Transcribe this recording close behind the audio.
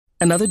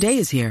Another day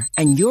is here,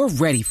 and you're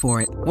ready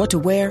for it. What to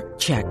wear?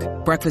 Check.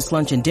 Breakfast,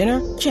 lunch, and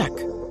dinner? Check.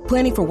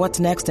 Planning for what's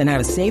next and how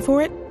to save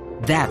for it?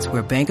 That's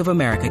where Bank of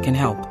America can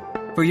help.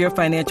 For your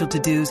financial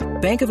to-dos,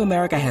 Bank of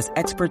America has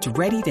experts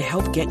ready to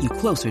help get you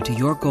closer to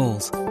your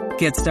goals.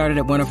 Get started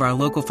at one of our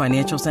local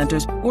financial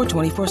centers or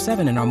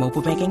 24/7 in our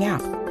mobile banking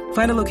app.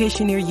 Find a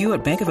location near you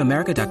at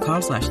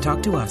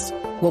bankofamerica.com/talktous.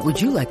 What would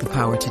you like the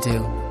power to do?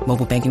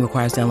 Mobile banking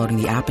requires downloading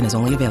the app and is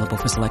only available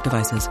for select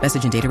devices.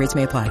 Message and data rates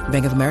may apply.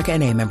 Bank of America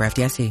N.A., member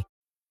FDIC.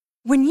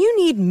 When you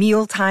need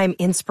mealtime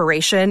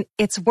inspiration,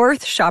 it's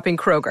worth shopping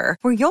Kroger,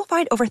 where you'll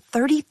find over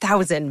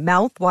 30,000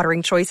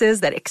 mouth-watering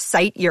choices that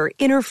excite your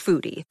inner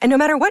foodie. And no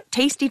matter what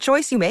tasty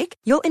choice you make,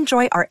 you'll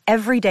enjoy our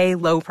everyday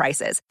low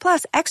prices,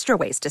 plus extra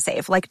ways to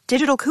save, like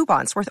digital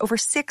coupons worth over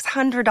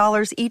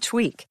 $600 each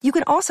week. You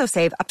can also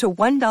save up to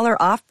 $1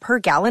 off per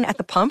gallon at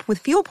the pump with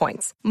fuel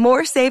points.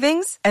 More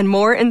savings and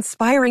more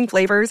inspiring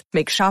flavors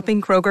make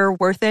shopping Kroger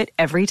worth it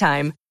every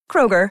time.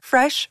 Kroger,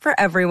 fresh for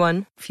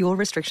everyone. Fuel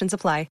restrictions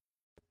apply.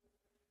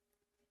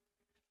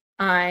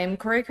 I'm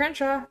Corey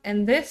Crenshaw,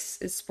 and this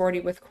is Sporty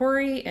with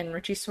Corey and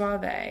Richie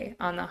Suave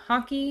on the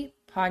Hockey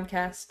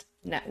Podcast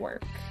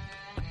Network.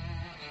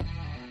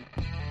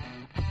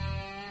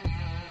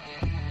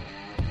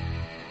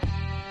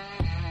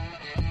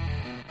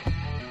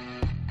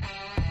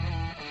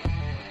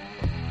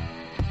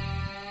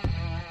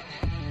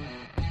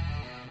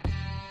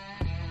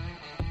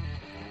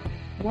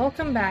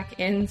 Welcome back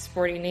in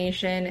Sporty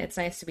Nation. It's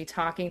nice to be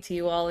talking to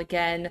you all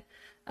again.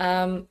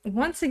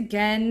 Once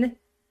again,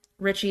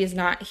 Richie is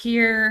not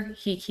here.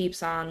 He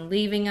keeps on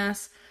leaving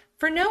us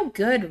for no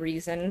good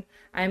reason.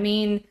 I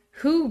mean,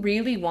 who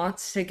really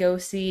wants to go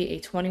see a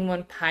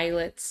 21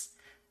 Pilots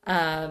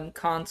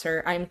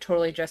concert? I'm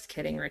totally just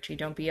kidding, Richie.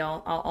 Don't be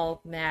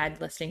all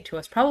mad listening to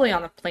us. Probably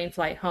on the plane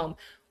flight home.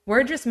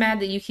 We're just mad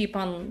that you keep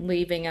on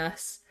leaving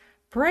us.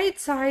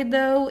 Bright side,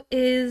 though,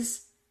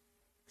 is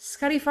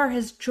Scotty Farr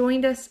has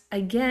joined us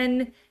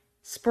again.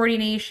 Sporty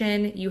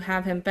Nation, you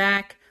have him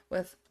back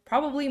with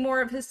probably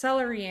more of his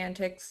celery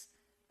antics.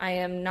 I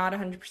am not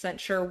 100%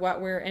 sure what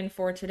we're in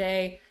for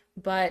today,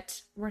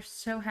 but we're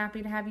so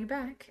happy to have you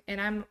back. And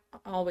I'm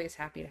always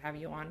happy to have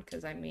you on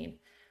because, I mean,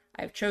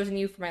 I've chosen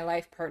you for my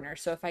life partner.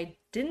 So if I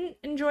didn't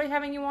enjoy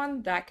having you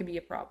on, that could be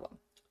a problem.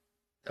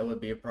 That would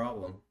be a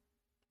problem.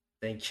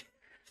 Thank you.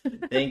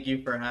 Thank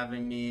you for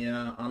having me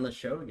on the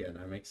show again.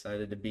 I'm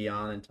excited to be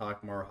on and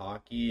talk more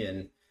hockey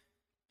and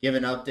give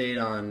an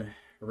update on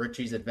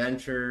Richie's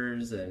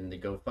adventures and the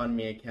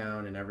GoFundMe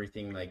account and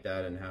everything like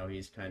that and how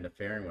he's kind of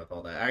faring with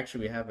all that.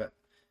 Actually, we have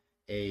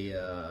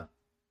a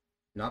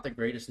not the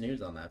greatest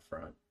news on that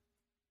front.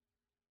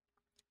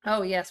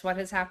 Oh, yes. What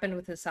has happened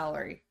with his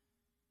salary?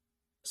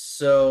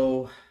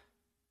 So,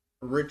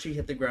 Richie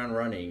hit the ground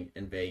running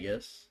in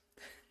Vegas,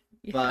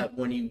 Yeah. but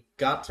when he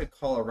got to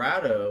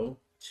Colorado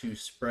to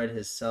spread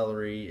his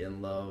celery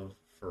and love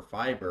for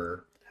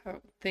fiber,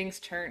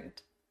 Things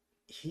turned.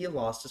 he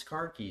lost his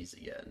car keys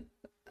again.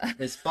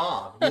 His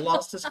fob. He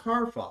lost his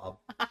car fob.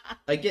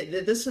 Again,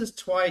 this is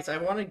twice. I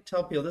want to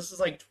tell people this is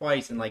like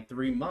twice in like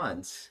 3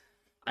 months.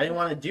 I didn't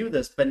want to do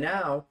this, but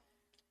now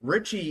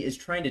Richie is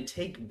trying to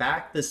take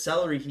back the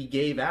celery he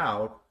gave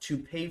out to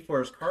pay for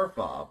his car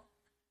fob.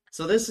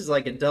 So this is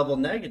like a double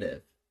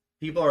negative.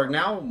 People are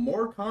now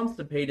more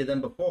constipated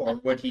than before,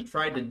 what he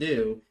tried to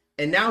do,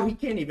 and now he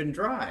can't even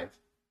drive.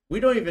 We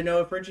don't even know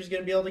if Richie's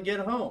going to be able to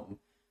get home.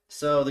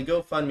 So the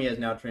GoFundMe has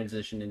now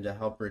transitioned into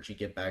help Richie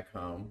get back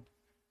home.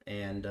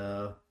 And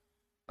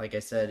like I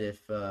said,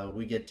 if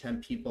we get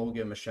 10 people,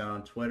 give him a shout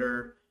on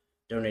Twitter,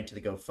 donate to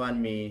the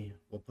GoFundMe.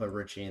 We'll put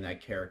Richie in that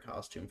carrot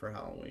costume for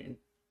Halloween.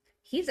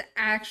 He's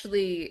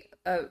actually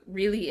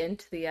really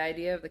into the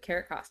idea of the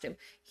carrot costume.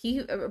 He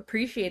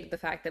appreciated the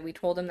fact that we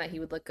told him that he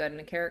would look good in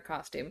a carrot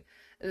costume.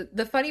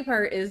 The funny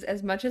part is,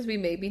 as much as we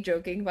may be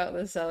joking about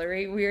the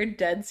celery, we are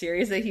dead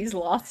serious that he's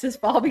lost his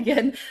fob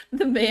again.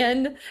 The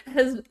man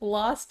has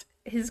lost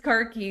his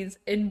car keys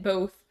in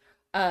both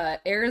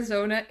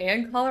Arizona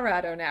and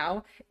Colorado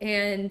now,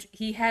 and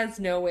he has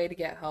no way to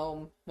get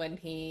home when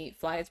he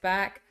flies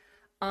back.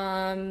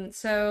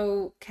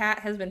 So Kat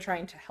has been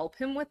trying to help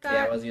him with that.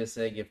 Yeah, I was gonna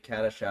say give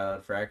Kat a shout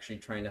out for actually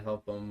trying to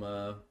help him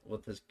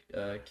with his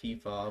key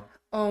fob.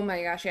 Oh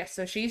my gosh, yes.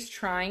 So she's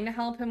trying to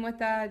help him with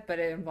that, but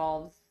it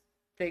involves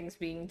things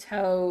being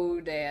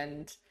towed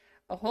and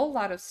a whole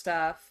lot of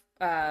stuff.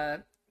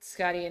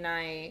 Scotty and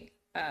I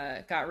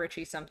got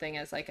Richie something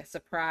as like a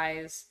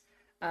surprise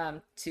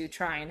to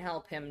try and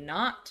help him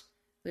not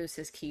lose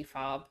his key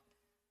fob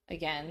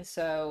again.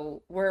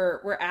 So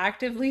we're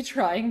actively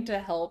trying to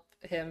help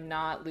him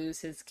not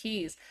lose his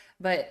keys.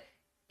 But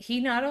he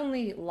not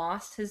only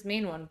lost his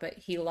main one, but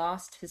he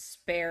lost his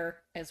spare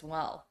as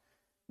well.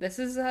 This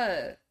is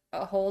a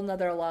whole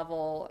nother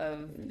level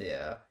of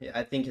yeah.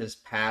 I think his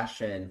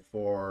passion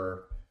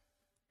for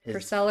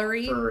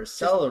celery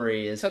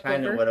is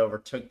kind of what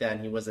overtook that,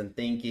 and he wasn't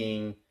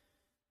thinking.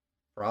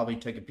 Probably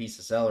took a piece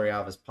of celery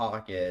out of his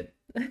pocket,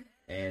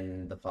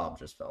 and the fob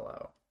just fell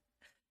out.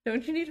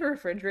 Don't you need to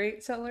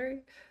refrigerate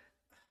celery?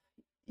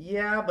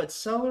 Yeah, but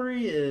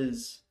celery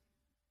is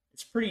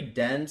it's pretty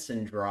dense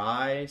and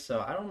dry,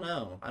 so I don't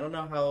know. I don't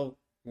know how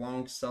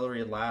long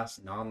celery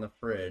lasts not in the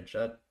fridge.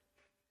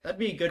 That'd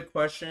be a good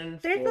question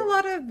There's a for.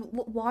 lot of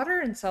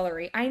water in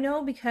celery. I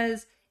know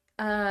because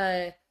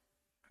uh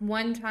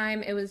one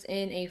time it was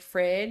in a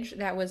fridge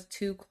that was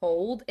too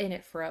cold and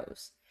it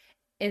froze.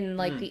 And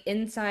like Hmm. the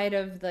inside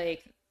of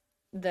like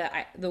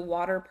the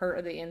water part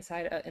of the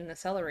inside in the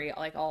celery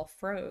like all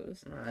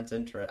froze. That's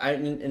interesting.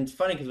 And it's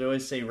funny because we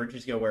always say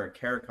Richie's gonna wear a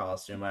carrot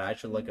costume. I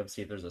should look up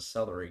see if there's a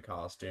celery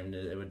costume.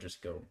 It would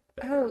just go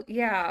better. Oh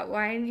yeah,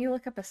 why didn't you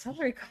look up a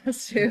celery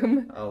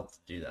costume? I'll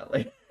do that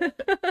later.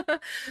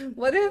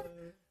 What if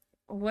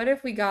what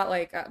if we got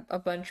like a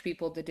bunch of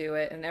people to do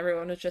it and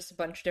everyone was just a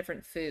bunch of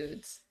different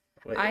foods?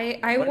 Wait,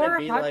 I wouldn't it wore a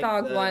be hot like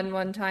dog the?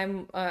 one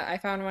time. I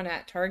found one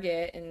at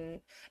Target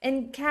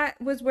and Kat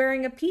was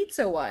wearing a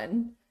pizza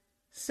one.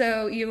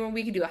 So you know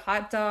we could do a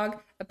hot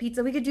dog, a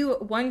pizza. We could do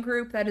one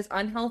group that is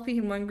unhealthy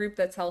and one group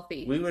that's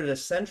healthy. We would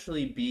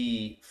essentially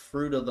be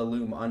Fruit of the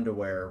Loom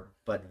underwear,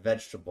 but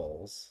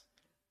vegetables.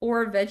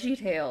 Or Veggie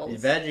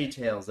Tales. Veggie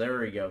Tales. There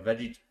we go.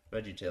 Veggie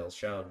Tales.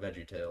 Shout out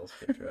Veggie Tales.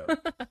 Good show.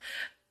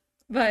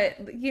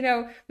 But you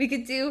know, we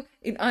could do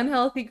an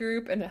unhealthy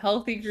group and a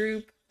healthy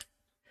group.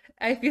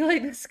 I feel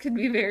like this could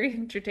be very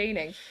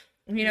entertaining.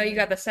 You know, you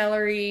got the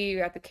celery, you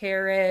got the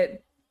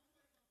carrot.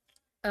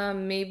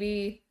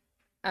 Maybe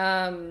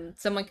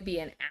someone could be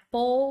an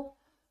apple,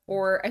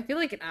 or I feel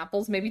like an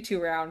apple's maybe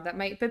too round. That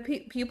might, but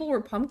pe people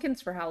were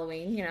pumpkins for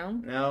Halloween, you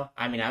know? No,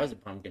 I mean I was a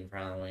pumpkin for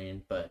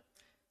Halloween, but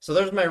so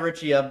there's my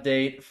Richie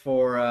update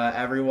for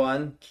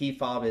everyone. Key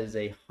fob is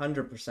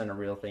 100% a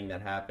real thing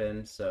that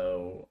happened,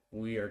 so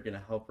we are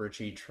gonna help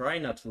Richie try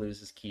not to lose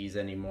his keys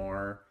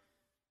anymore.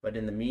 But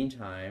in the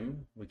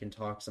meantime, we can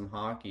talk some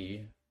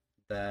hockey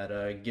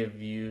that give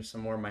you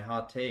some more of my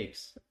hot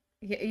takes.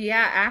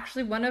 Yeah,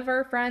 actually, one of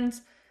our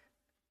friends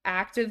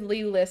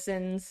actively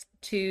listens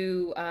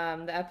to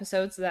the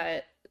episodes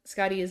that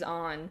Scotty is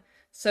on,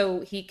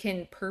 so he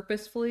can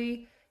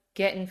purposefully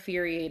get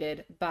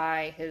infuriated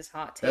by his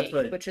hot That's take,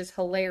 what which is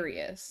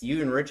hilarious.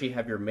 you and Richie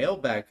have your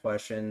mailbag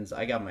questions.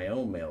 I got my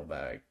own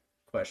mailbag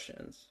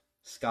questions.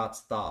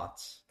 Scott's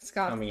thoughts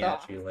Scott's coming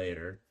at thoughts. you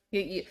later.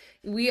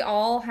 We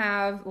all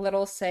have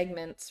little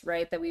segments,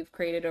 right, that we've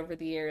created over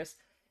the years.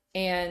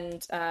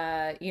 And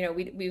you know,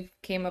 we've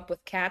came up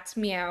with Cat's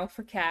Meow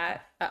for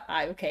cat.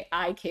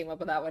 I came up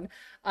with that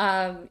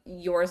one.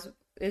 Yours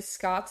is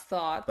Scott's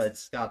thoughts. But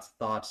Scott's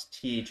thoughts,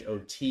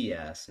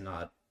 THOTS,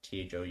 not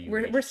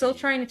We're still THOUHT.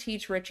 trying to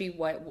teach Richie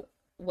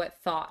what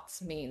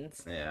thoughts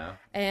means. Yeah,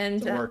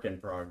 it's And a work in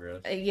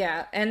progress.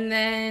 yeah, and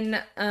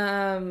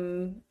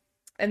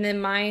then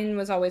mine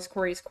was always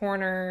Corey's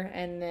Corner,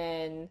 and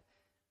then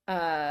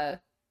uh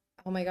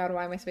oh my God,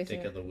 why am I spacing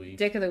Dick it? of the week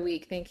Dick of the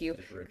week, thank you,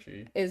 is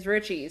Richie. is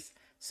Richie's.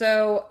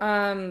 So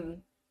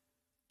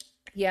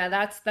yeah,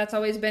 that's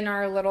always been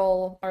our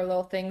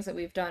little things that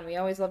we've done. We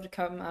always love to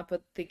come up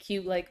with the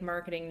cute like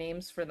marketing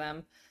names for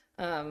them.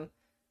 Um,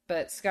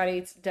 but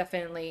Scotty's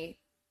definitely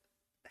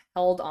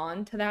held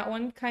on to that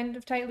one kind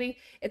of tightly.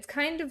 It's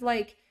kind of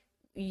like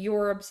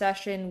your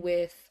obsession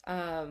with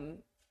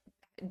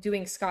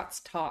doing Scott's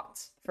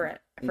tots for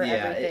it for Yeah,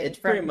 everything. it's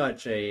pretty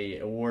much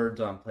a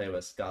words on play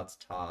with Scott's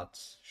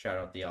tots. Shout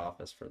out The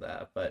Office for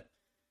that. But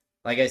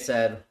like I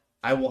said,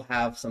 I will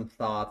have some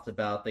thoughts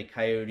about the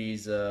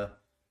Coyotes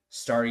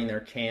starting their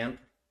camp.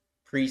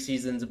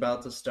 Preseason's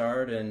about to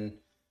start, and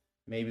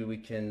maybe we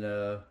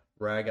can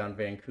rag on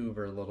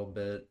Vancouver a little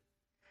bit.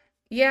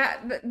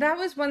 Yeah, that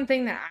was one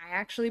thing that I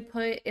actually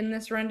put in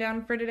this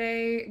rundown for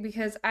today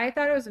because I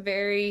thought it was a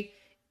very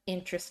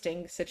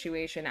interesting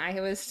situation. I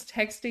was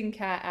texting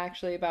Kat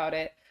actually about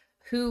it,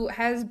 who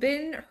has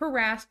been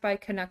harassed by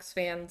Canucks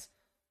fans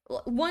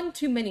one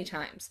too many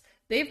times.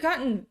 They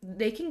can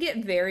get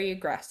very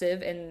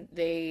aggressive, and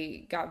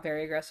they got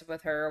very aggressive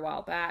with her a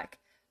while back.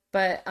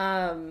 But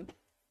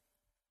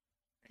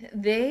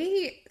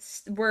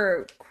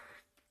were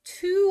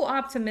too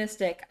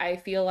optimistic, I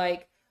feel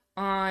like,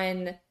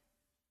 on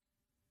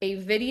a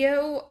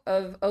video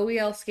of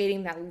OEL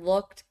skating that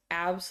looked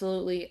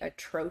absolutely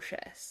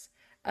atrocious.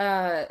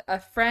 A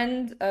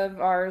friend of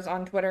ours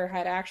on Twitter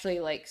had actually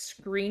like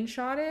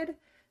screenshotted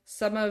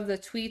some of the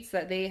tweets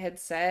that they had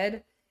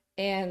said,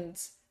 and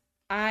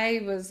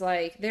I was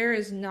like, there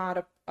is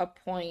not a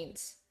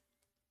point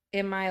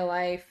in my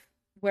life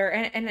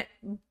where,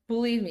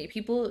 believe me,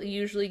 people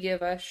usually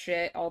give us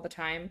shit all the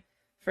time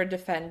for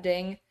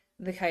defending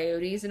the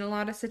Coyotes in a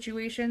lot of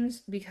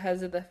situations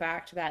because of the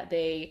fact that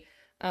they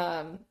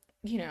um,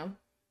 you know,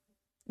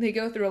 they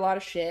go through a lot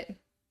of shit,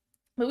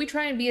 but we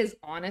try and be as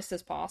honest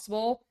as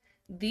possible.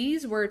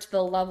 These were to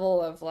the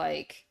level of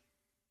like,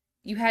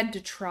 you had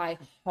to try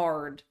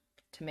hard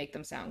to make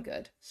them sound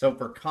good. So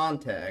for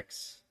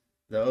context,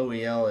 the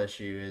OEL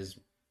issue is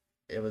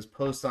it was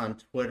posted on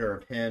Twitter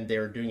of him. They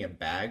were doing a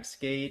bag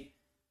skate,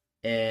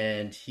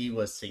 and he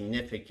was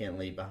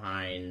significantly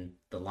behind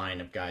the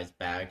line of guys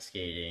bag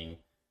skating,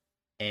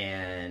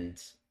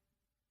 and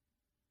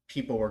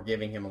people were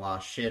giving him a lot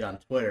of shit on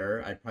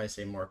Twitter. I'd probably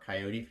say more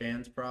Coyote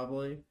fans,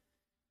 probably.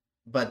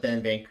 But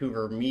then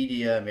Vancouver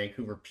media and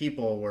Vancouver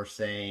people were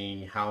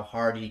saying how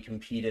hard he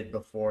competed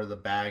before the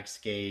bag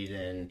skate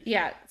and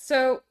Yeah,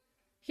 so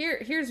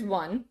here's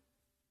one.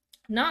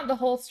 Not the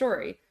whole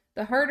story.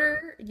 The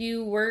harder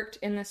you worked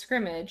in the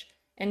scrimmage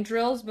and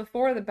drills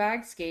before the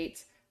bag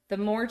skates, the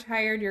more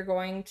tired you're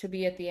going to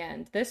be at the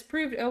end. This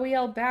proved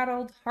OEL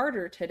battled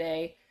harder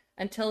today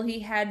until he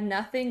had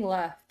nothing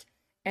left,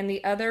 and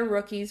the other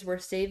rookies were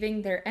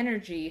saving their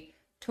energy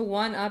to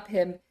one up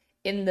him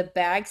in the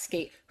bag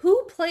skate.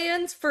 Who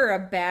plans for a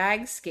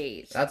bag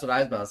skate? that's what I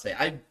was about to say.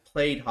 I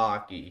played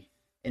hockey,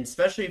 and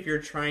especially if you're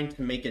trying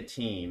to make a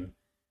team,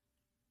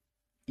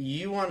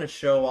 you want to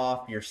show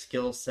off your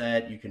skill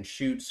set. You can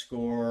shoot,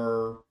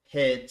 score,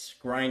 hit,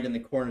 grind in the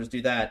corners,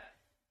 do that.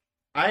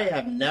 I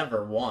have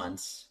never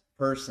once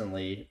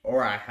personally,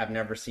 or I have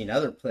never seen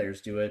other players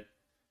do it,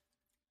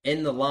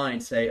 in the line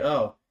say,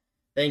 "Oh,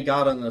 thank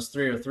God on those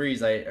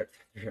 303s, or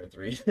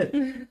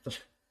 303s,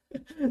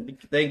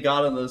 thank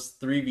God on those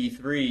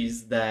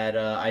 3v3s that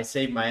I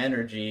saved my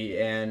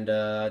energy and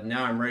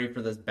now I'm ready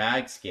for this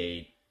bag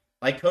skate."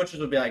 Like coaches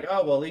would be like,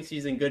 "Oh, well, at least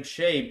he's in good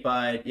shape,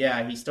 but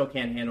yeah, he still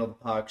can't handle the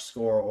puck,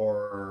 score,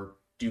 or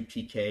do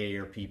PK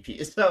or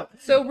PP."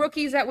 So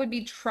rookies that would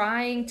be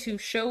trying to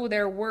show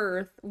their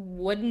worth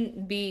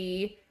wouldn't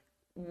be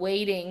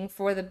waiting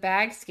for the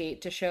bag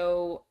skate to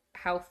show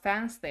how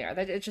fast they are.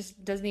 That it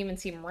just doesn't even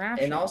seem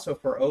rational. And also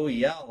for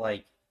OEL,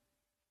 like,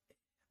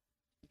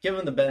 give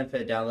him the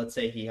benefit of the doubt. Let's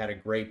say he had a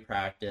great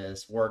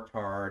practice, worked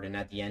hard, and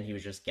at the end he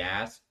was just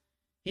gassed.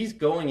 He's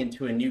going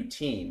into a new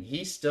team.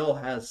 He still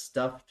has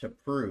stuff to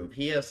prove.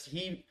 He was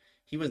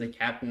the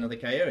captain of the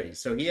Coyotes,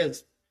 so he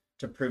has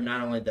to prove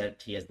not only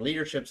that he has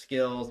leadership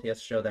skills, he has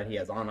to show that he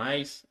has on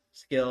ice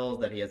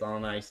skills, that he has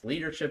on ice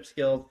leadership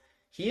skills.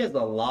 He has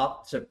a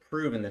lot to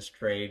prove in this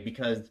trade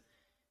because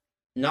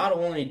not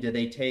only did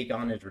they take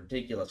on his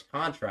ridiculous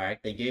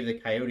contract, they gave the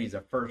Coyotes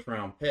a first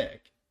round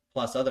pick,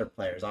 plus other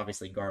players.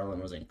 Obviously,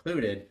 Garland was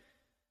included.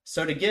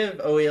 So to give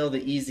OEL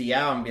the easy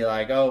out and be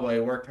like, "Oh, well, he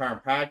worked hard in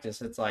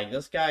practice," it's like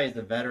this guy is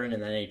a veteran in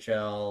the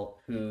NHL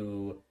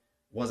who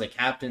was a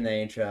captain in the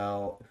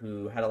NHL,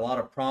 who had a lot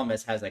of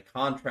promise, has a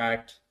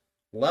contract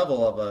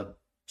level of a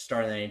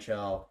star in the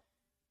NHL.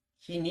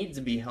 He needs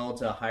to be held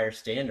to a higher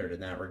standard in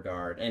that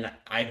regard. And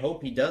I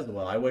hope he does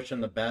well. I wish him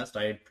the best.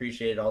 I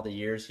appreciated all the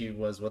years he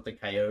was with the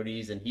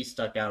Coyotes, and he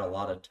stuck out a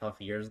lot of tough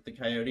years with the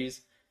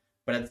Coyotes.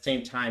 But at the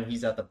same time,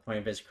 he's at the point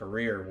of his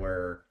career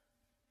where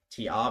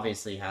he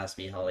obviously has to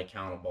be held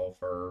accountable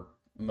for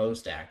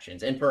most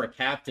actions. And for a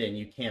captain,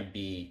 you can't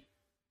be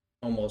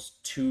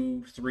almost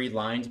 2-3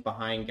 lines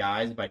behind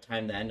guys by the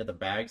time the end of the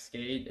bag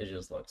skate. It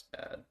just looks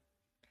bad.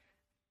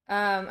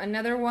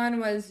 Another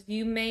one was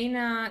you may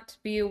not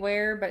be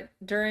aware, but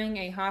during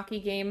a hockey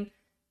game,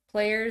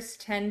 players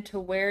tend to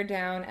wear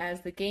down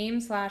as the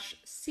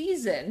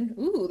game/season.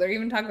 Ooh, they're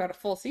even talking about a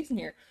full season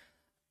here.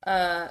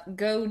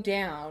 Go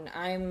down.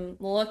 I'm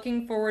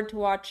looking forward to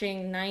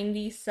watching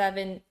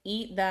 97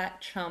 eat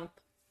that chump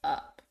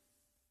up.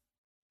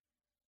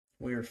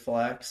 Weird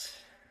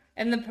flex.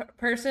 And the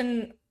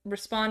person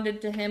responded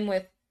to him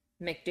with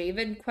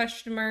McDavid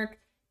question mark.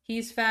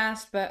 He's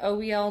fast, but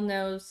OEL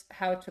knows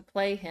how to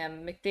play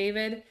him.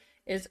 McDavid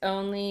is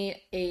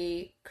only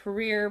a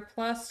career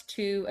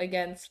 +2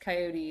 against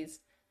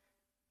Coyotes.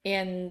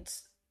 And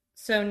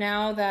so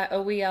now that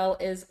OEL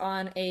is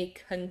on a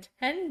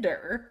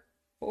contender,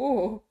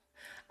 oh,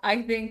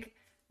 I think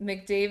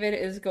McDavid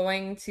is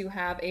going to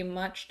have a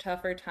much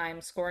tougher time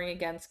scoring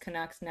against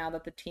Canucks now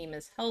that the team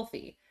is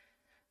healthy.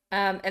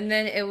 And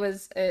then it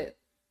was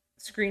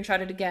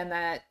screenshotted again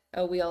that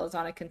OEL is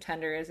on a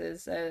contender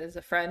is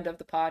a friend of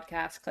the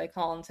podcast, Clay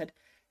Collins,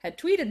 had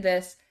tweeted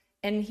this,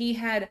 and he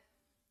had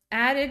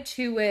added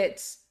to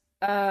it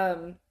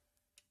that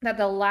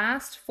the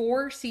last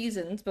 4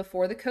 seasons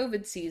before the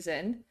COVID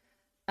season,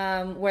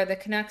 where the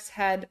Canucks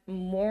had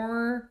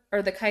more,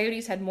 or the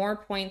Coyotes had more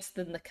points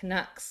than the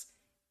Canucks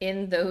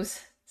in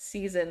those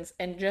seasons,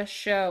 and just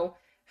show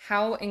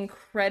how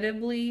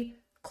incredibly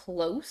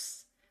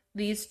close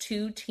these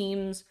two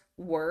teams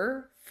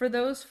were for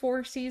those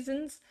 4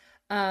 seasons.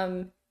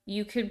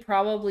 You could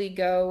probably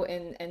go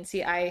and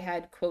see, I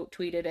had quote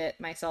tweeted it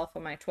myself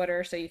on my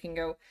Twitter, so you can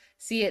go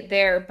see it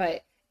there,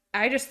 but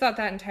I just thought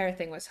that entire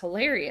thing was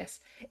hilarious.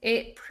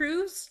 It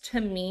proves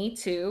to me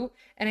too,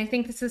 and I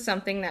think this is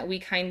something that we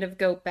kind of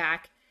go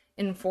back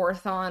and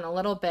forth on a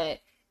little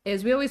bit,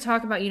 is we always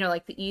talk about,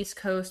 like the East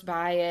Coast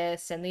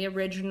bias and the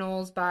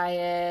originals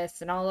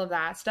bias and all of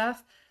that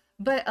stuff.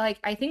 But like,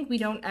 I think we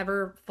don't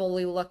ever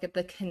fully look at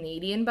the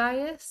Canadian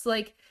bias.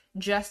 Like,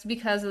 just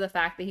because of the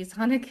fact that he's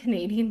on a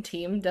Canadian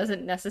team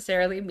doesn't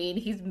necessarily mean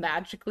he's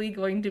magically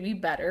going to be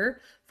better,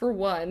 for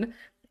one.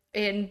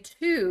 And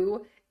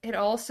two, it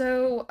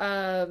also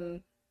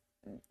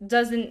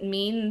doesn't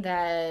mean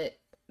that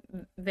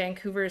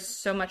Vancouver is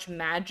so much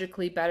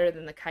magically better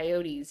than the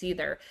Coyotes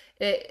either.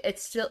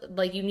 It's still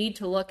like, you need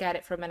to look at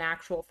it from an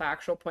actual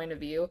factual point of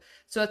view.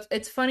 So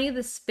it's funny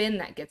the spin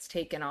that gets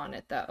taken on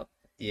it though.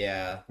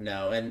 Yeah,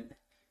 no, and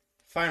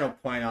final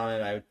point on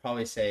it, I would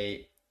probably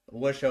say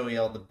wish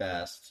OEL the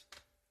best.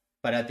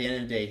 But at the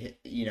end of the day,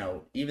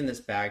 even this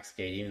back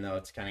skate, even though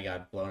it's kind of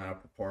got blown out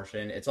of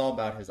proportion, it's all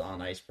about his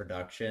on ice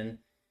production.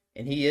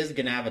 And he is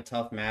going to have a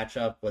tough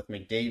matchup with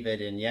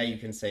McDavid. And yeah, you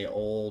can say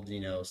old,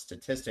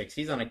 statistics.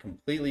 He's on a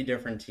completely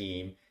different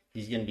team.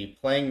 He's going to be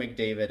playing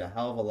McDavid a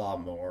hell of a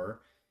lot more.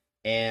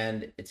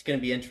 And it's going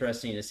to be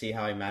interesting to see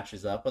how he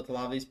matches up with a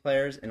lot of these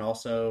players and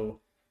also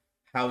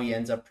how he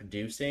ends up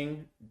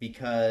producing.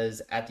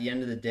 Because at the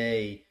end of the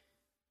day,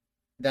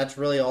 that's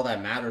really all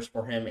that matters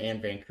for him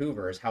and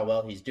Vancouver is how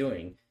well he's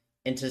doing.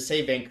 And to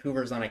say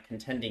Vancouver's on a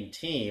contending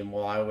team,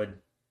 well, I would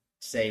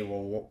say,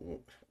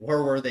 well,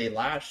 where were they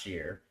last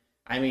year?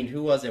 I mean,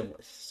 who was it?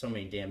 So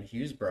many damn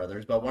Hughes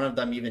brothers, but one of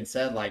them even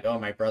said, like, oh,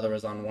 my brother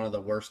was on one of the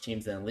worst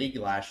teams in the league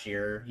last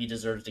year. He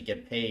deserves to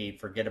get paid.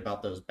 Forget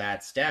about those bad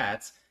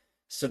stats.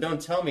 So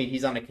don't tell me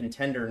he's on a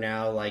contender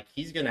now. Like,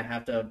 he's even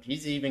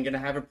going to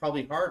have it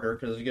probably harder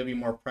because there's going to be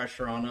more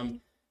pressure on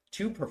him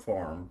to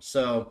perform.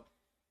 So,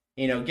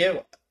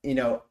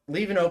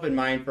 leave an open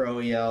mind for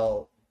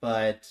OEL,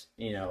 but,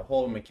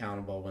 hold him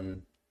accountable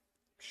when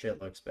shit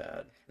looks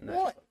bad. And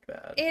that looked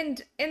bad.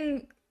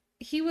 And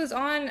he was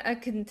on a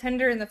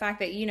contender in the fact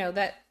that,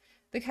 that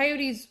the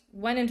Coyotes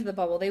went into the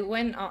bubble. They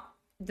went on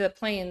the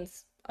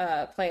Plains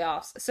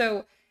playoffs.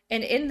 So,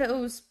 and in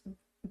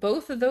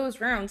both of those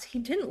rounds, he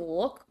didn't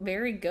look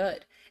very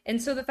good. And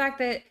so the fact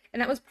that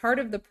was part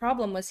of the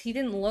problem was he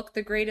didn't look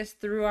the greatest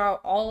throughout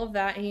all of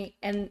that.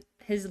 And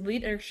his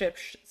leadership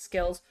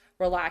skills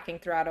were lacking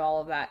throughout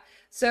all of that.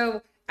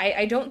 So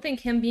I don't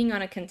think him being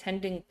on a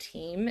contending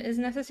team is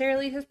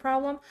necessarily his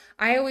problem.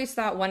 I always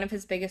thought one of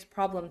his biggest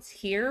problems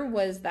here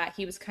was that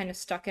he was kind of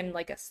stuck in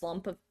like a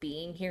slump of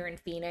being here in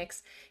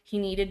Phoenix. He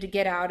needed to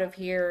get out of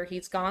here.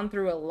 He's gone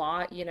through a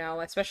lot,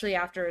 especially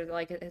after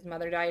like his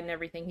mother died and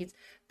everything. He's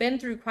been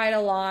through quite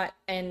a lot,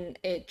 and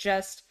it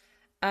just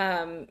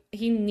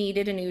he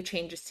needed a new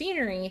change of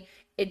scenery.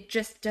 It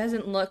just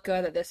doesn't look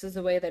good that this is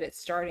the way that it's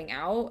starting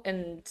out.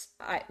 And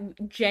I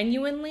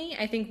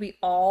think we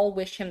all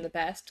wish him the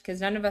best because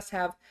none of us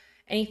have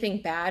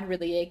anything bad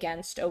really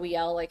against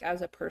OEL, like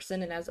as a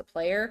person and as a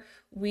player.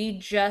 We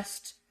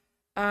just,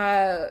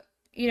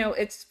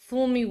 it's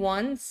fool me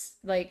once,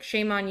 like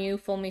shame on you,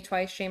 fool me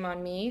twice, shame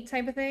on me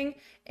type of thing.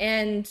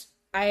 And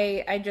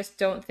I just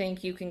don't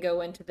think you can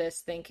go into this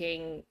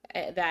thinking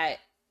that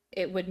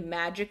it would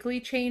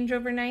magically change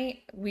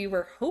overnight. We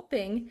were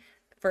hoping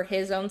for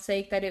his own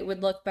sake that it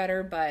would look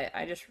better, but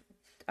I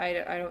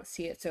don't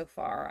see it so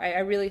far. I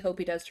really hope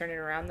he does turn it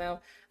around,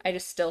 though. I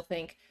just still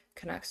think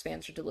Canucks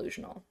fans are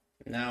delusional.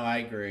 No, I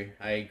agree.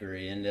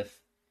 And if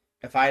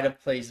I had to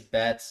place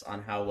bets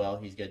on how well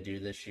he's going to do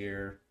this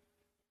year,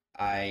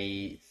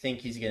 I think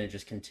he's going to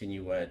just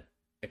continue what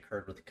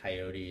occurred with the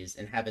Coyotes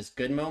and have his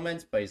good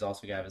moments, but he's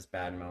also going to have his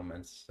bad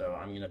moments. So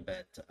I'm going to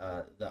bet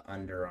the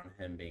under on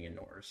him being a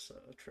Norris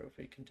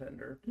Trophy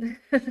contender.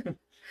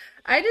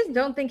 I just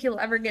don't think he'll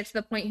ever get to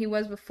the point he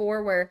was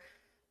before where,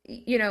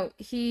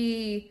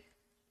 he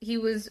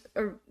was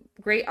a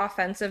great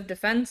offensive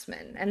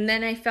defenseman. And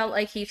then I felt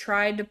like he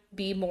tried to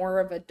be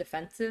more of a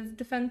defensive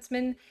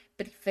defenseman,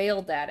 but he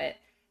failed at it.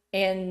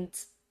 And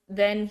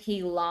then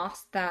he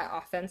lost that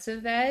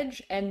offensive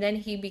edge, and then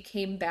he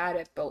became bad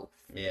at both.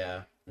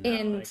 Yeah. No,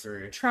 and I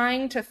agree.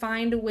 Trying to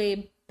find a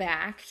way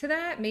back to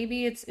that,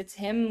 maybe it's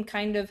him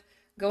kind of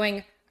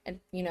going, and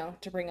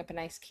to bring up a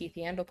nice Keith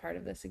Yandle part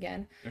of this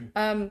again,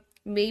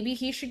 maybe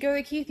he should go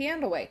the Keith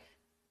Yandle way.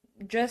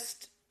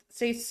 Just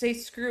say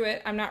screw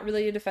it, I'm not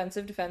really a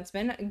defensive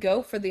defenseman.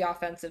 Go for the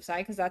offensive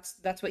side because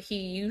that's what he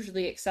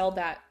usually excelled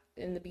at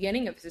in the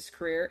beginning of his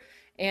career,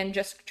 and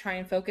just try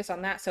and focus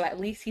on that. So at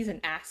least he's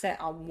an asset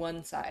on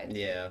one side.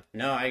 Yeah,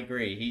 no, I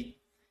agree.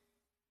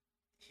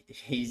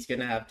 He's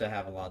gonna have to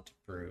have a lot to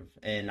prove,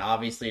 and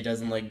obviously it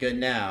doesn't look good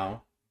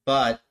now,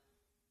 but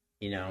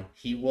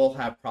he will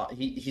have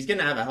he's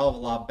gonna have a hell of a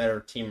lot better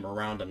team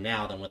around him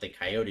now than what the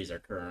Coyotes are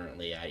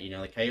currently at.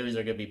 The Coyotes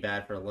are gonna be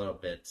bad for a little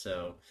bit,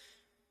 so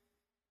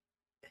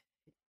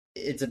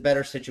it's a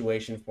better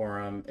situation for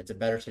him. It's a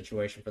better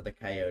situation for the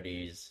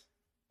Coyotes.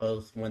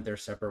 Both went their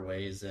separate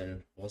ways,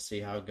 and we'll see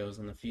how it goes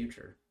in the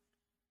future.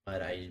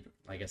 But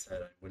like I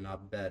said, I would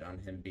not bet on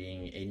him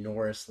being a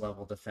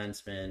Norris-level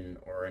defenseman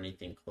or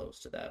anything close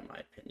to that, in my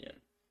opinion.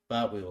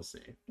 But we will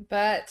see.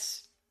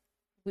 But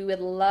we would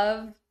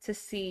love to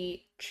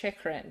see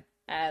Chychrun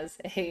as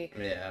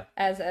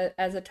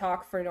a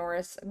talk for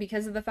Norris,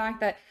 because of the fact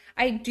that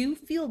I do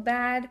feel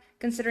bad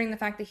considering the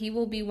fact that he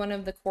will be one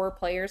of the core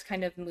players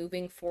kind of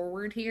moving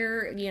forward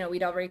here.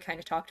 We'd already kind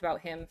of talked about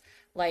him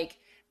like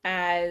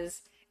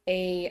as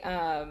a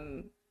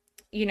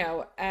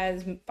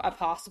as a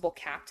possible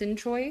captain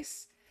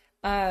choice.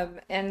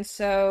 And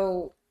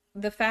so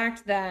the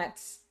fact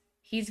that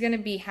he's going to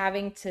be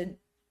having to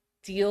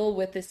deal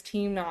with this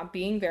team not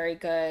being very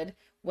good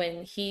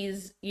when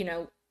he's,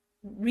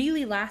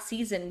 really last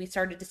season, we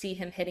started to see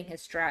him hitting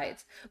his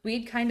strides.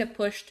 We'd kind of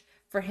pushed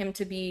for him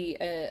to be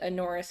a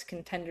Norris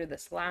contender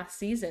this last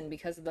season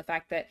because of the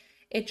fact that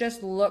it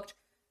just looked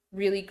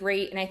really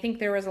great. And I think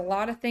there was a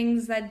lot of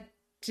things that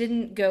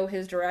didn't go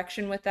his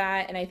direction with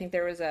that. And I think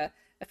there was a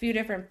a few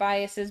different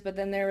biases, but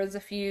then there was a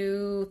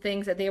few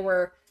things that they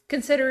were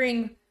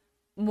considering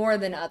more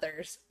than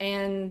others.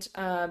 And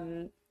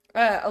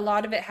a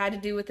lot of it had to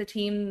do with the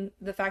team,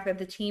 the fact that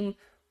the team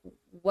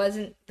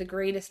wasn't the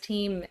greatest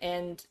team,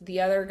 and the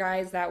other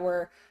guys that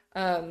were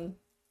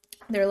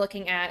they're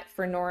looking at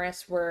for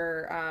Norris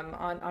were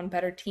on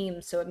better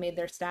teams, so it made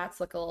their stats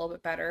look a little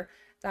bit better.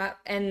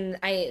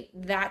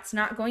 That's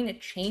not going to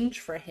change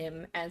for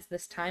him as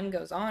this time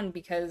goes on,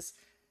 because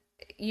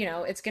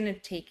it's going to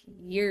take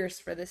years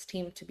for this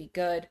team to be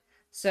good.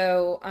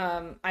 So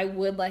I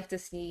would like to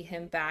see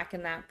him back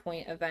in that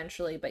point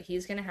eventually, but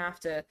he's going to have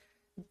to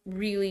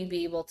really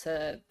be able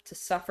to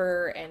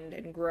suffer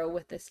and grow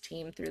with this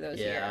team through those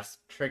years.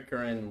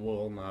 Chychrun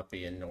will not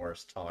be in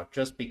Norris talk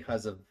just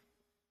because of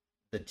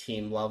the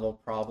team level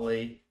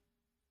probably,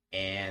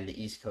 and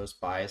the East Coast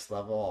bias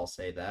level. I'll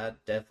say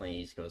that. Definitely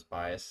East Coast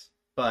bias.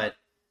 But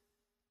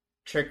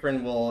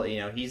Chychrun will,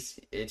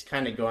 it's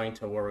kind of going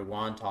to where we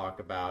want to talk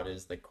about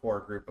is the core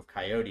group of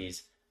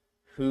Coyotes.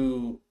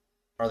 Who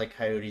are the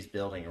Coyotes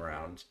building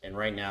around? And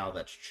right now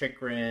that's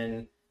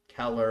Chychrun,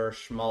 Keller,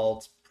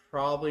 Schmaltz,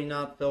 probably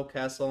not Phil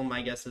Kessel.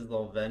 My guess is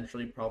they'll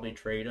eventually probably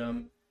trade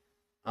him.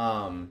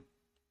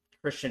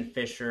 Christian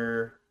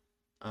Fischer.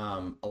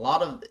 A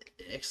lot of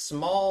a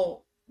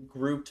small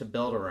group to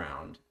build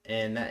around,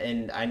 and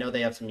I know they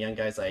have some young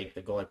guys like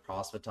the goalie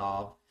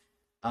Prosvetov,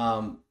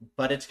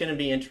 but it's going to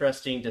be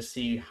interesting to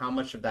see how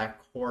much of that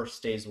core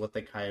stays with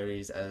the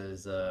Coyotes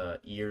as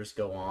years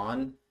go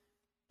on.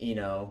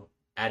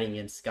 Adding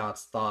in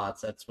Scott's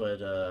thoughts, that's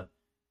what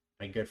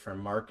my good friend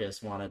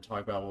Marcus wanted to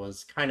talk about,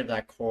 was kind of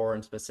that core,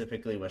 and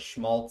specifically with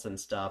Schmaltz and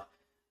stuff.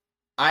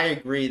 I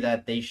agree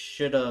that they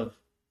should have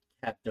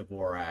kept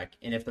Dvorak,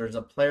 and if there's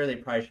a player they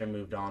probably should have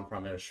moved on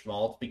from, it was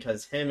Schmaltz,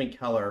 because him and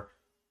Keller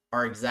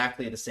are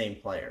exactly the same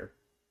player,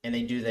 and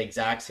they do the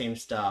exact same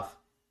stuff,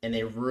 and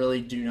they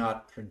really do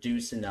not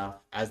produce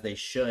enough as they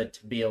should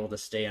to be able to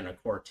stay on a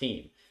core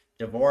team.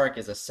 Dvorak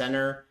is a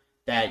center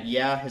that,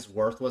 his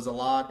worth was a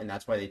lot, and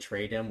that's why they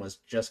traded him, was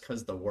just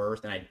because the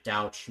worth, and I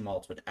doubt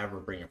Schmaltz would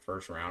ever bring a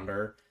first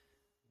rounder.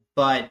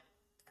 But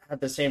at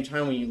the same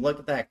time, when you look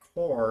at that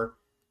core,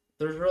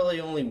 there's really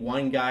only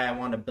one guy I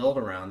want to build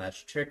around,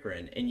 that's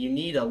Chychrun. And you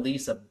need at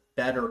least a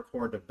better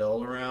core to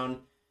build around.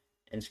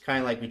 And it's kind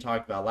of like we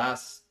talked about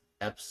last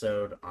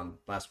episode on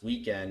last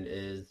weekend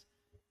is,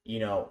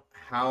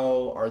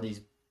 how are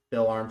these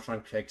Bill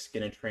Armstrong picks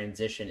going to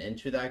transition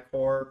into that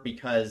core?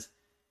 Because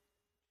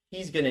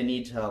he's going to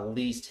need to at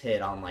least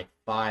hit on like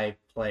 5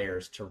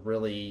 players to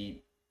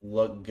really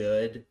look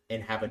good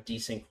and have a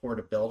decent core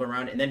to build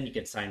around. And then he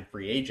could sign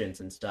free agents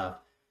and stuff.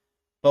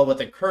 But with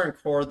the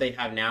current core they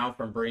have now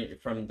from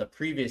the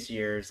previous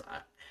years,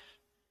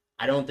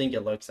 I don't think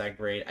it looks that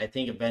great. I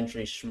think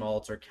eventually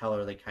Schmaltz or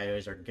Keller, the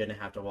Coyotes, are going to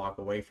have to walk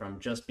away from,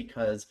 just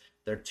because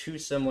they're too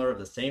similar of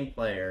the same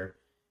player,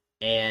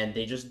 and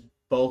they just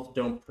both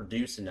don't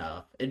produce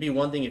enough. It'd be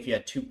one thing if you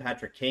had 2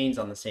 Patrick Kanes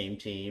on the same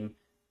team,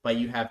 but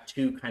you have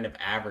 2 kind of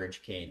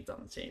average Kanes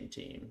on the same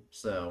team.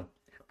 So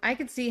I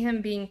could see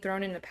him being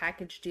thrown in a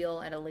package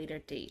deal at a later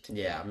date.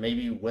 Yeah,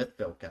 maybe with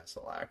Phil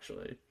Kessel,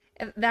 actually.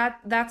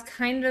 That's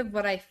kind of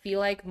what I feel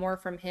like more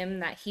from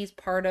him, that he's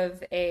part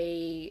of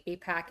a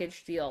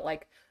package deal,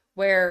 like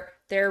where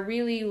they're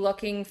really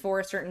looking for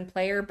a certain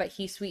player, but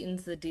he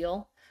sweetens the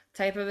deal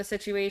type of a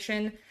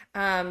situation.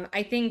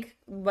 I think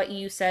what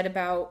you said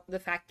about the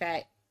fact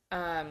that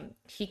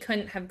he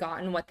couldn't have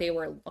gotten what they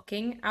were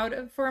looking out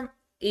of for him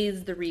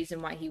is the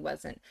reason why he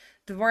wasn't.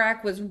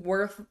 Dvorak was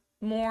worth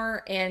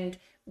more and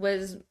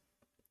was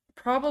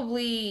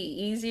probably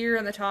easier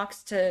in the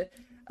talks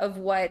of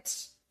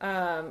what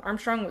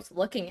Armstrong was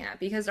looking at,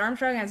 because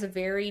Armstrong has a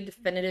very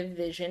definitive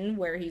vision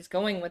where he's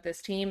going with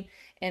this team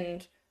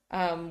and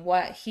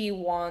what he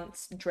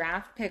wants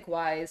draft pick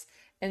wise.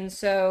 And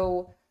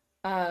so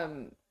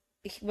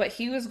what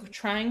he was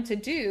trying to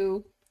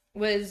do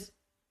was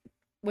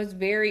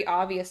very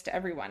obvious to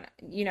everyone.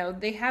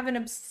 They have an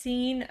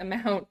obscene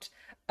amount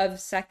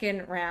of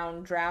second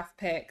round draft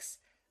picks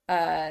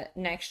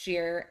next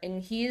year,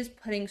 and he is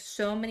putting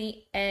so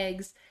many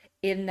eggs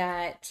in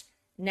that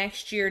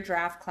next year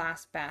draft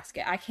class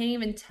basket. I can't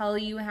even tell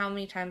you how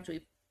many times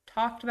we've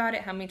talked about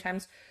it, how many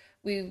times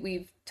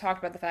we've talked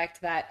about the fact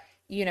that,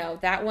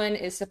 that one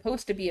is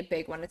supposed to be a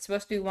big one. It's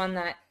supposed to be one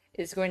that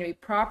is going to be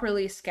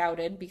properly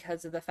scouted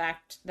because of the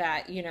fact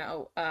that,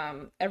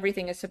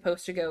 everything is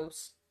supposed to go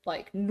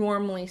like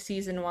normally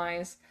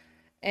season-wise.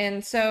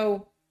 And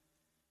so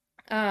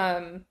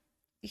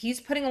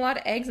he's putting a lot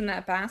of eggs in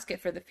that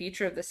basket for the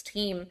future of this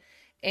team,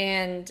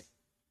 and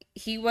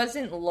he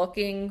wasn't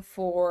looking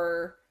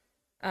for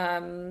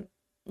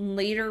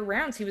later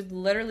rounds. He was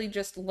literally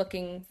just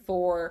looking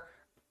for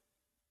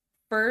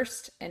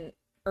first and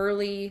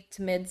early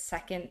to mid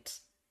second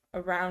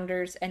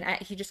rounders, and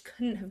he just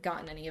couldn't have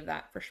gotten any of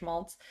that for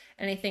Schmaltz.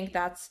 And I think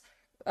that's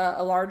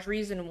a large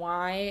reason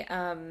why.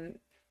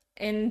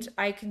 And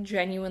I could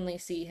genuinely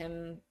see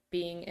him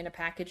being in a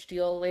package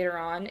deal later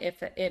on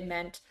if it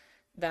meant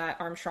that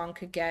Armstrong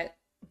could get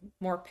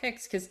more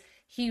picks, because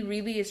he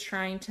really is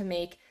trying to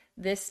make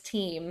this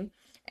team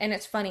And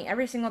it's funny,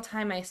 every single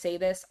time I say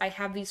this, I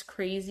have these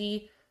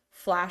crazy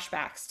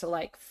flashbacks to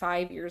like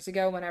 5 years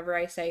ago whenever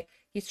I say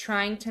he's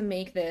trying to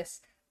make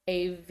this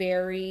a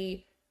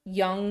very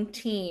young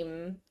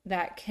team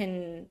that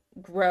can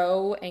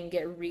grow and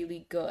get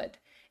really good.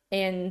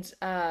 And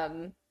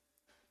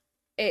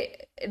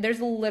there's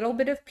a little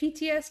bit of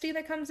PTSD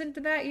that comes into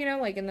that,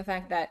 like in the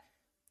fact that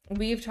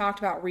we've talked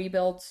about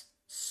rebuilds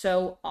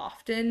so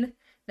often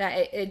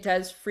that it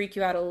does freak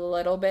you out a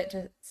little bit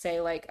to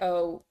say like,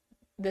 oh,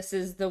 this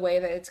is the way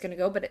that it's going to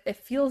go, but it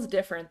feels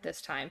different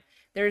this time.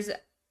 There's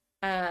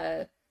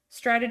a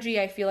strategy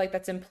I feel like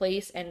that's in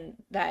place and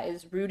that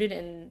is rooted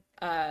in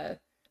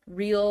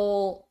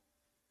real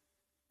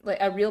like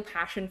a real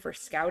passion for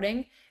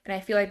scouting, and I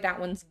feel like that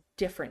one's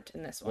different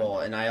in this one. Well,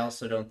 and I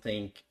also don't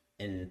think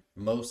in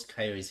most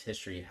Coyotes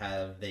history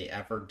have they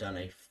ever done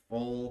a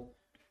full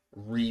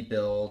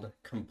rebuild,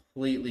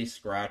 completely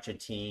scratch a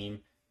team,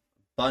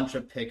 bunch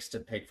of picks to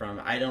pick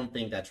from. I don't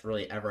think that's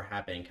really ever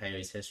happened in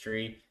Coyotes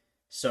history.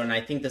 So, and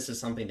I think this is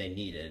something they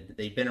needed.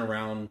 They've been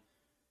around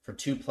for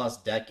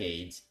 2+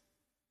 decades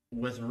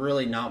with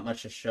really not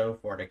much to show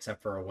for it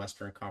except for a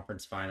Western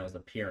Conference Finals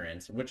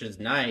appearance, which is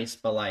nice,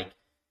 but like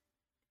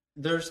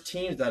there's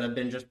teams that have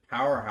been just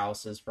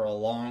powerhouses for a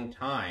long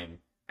time.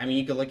 I mean,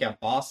 you could look at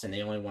Boston.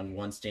 They only won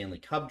one Stanley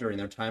Cup during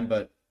their time,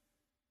 but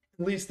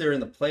at least they're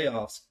in the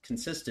playoffs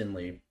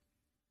consistently.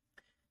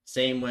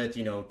 Same with,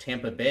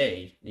 Tampa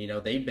Bay.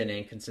 They've been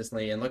in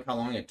consistently, and look how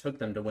long it took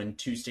them to win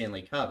 2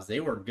 Stanley Cups. They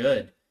were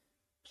good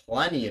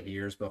plenty of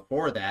years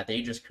before that.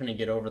 They just couldn't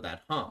get over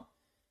that hump.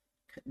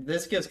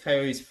 This gives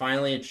Coyotes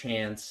finally a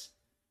chance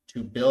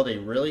to build a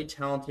really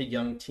talented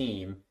young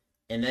team,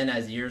 and then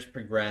as years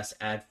progress,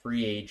 add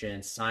free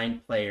agents,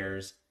 sign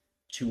players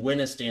to win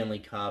a Stanley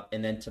Cup,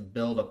 and then to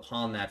build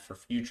upon that for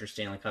future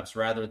Stanley Cups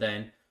rather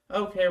than,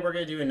 okay, we're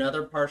going to do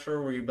another partial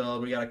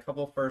rebuild. We got a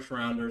couple first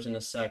rounders in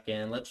a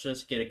second. Let's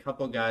just get a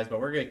couple guys, but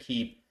we're going to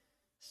keep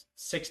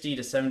 60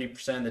 to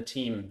 70% of the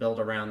team and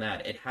build around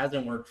that. It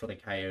hasn't worked for the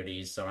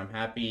Coyotes, so I'm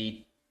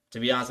happy, to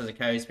be honest, as a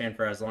Coyotes fan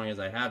for as long as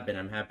I have been,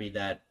 I'm happy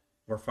that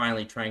we're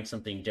finally trying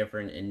something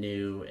different and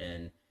new.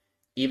 And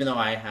even though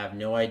I have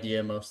no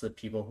idea most of the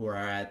people who are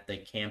at the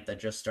camp that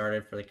just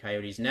started for the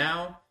Coyotes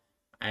now,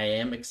 I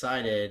am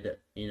excited,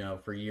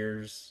 for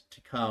years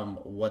to come,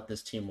 what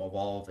this team will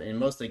evolve. And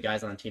most of the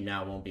guys on the team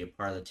now won't be a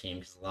part of the team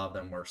because a lot of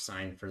them were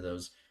signed for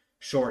those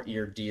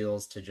short-year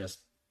deals to just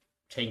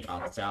take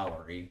on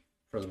salary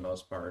for the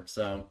most part.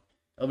 So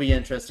it'll be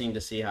interesting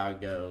to see how it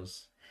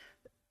goes.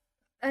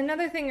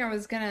 Another thing I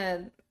was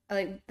gonna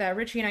like that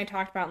Richie and I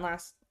talked about in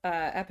last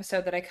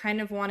episode that I kind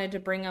of wanted to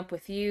bring up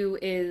with you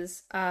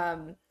is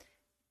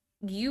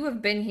you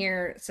have been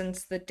here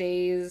since the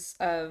days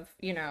of,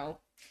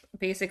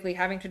 basically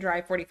having to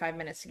drive 45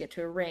 minutes to get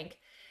to a rink.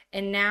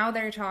 And now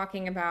they're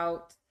talking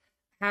about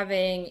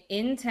having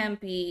in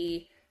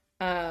Tempe,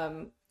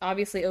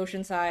 obviously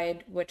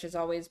Oceanside, which has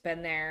always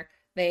been there.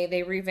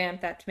 They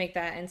revamped that to make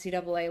that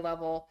NCAA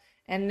level.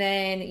 And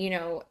then,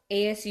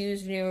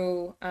 ASU's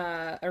new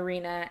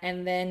arena.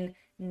 And then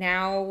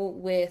now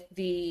with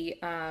the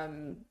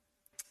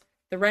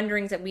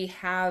renderings that we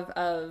have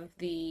of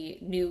the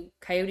new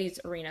Coyotes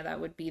arena that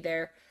would be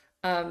there,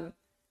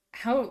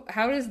 how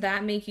does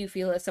that make you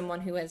feel as someone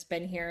who has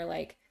been here,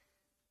 like,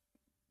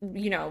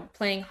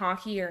 playing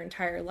hockey your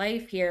entire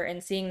life here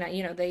and seeing that,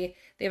 they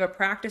have a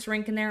practice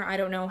rink in there? I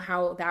don't know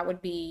how that would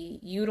be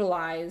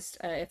utilized,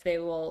 if they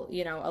will,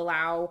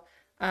 allow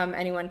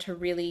anyone to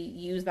really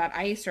use that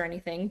ice or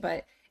anything,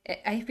 but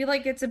I feel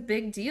like it's a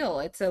big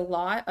deal. It's a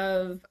lot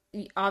of,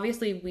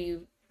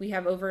 obviously we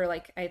have over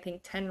like, I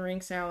think 10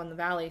 rinks now in the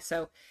Valley.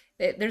 So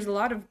there's a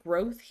lot of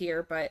growth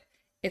here, but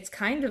it's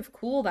kind of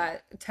cool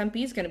that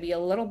Tempe's going to be a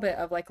little bit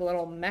of like a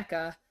little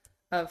mecca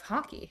of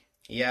hockey.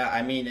 Yeah,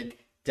 I mean, it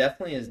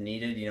definitely is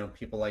needed.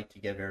 People like to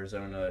give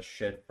Arizona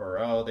shit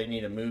for, they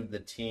need to move the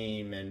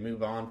team and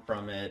move on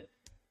from it.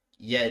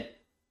 Yet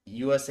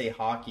USA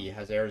Hockey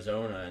has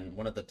Arizona in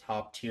one of the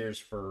top tiers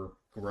for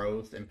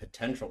growth and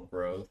potential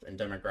growth and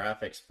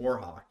demographics for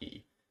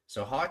hockey.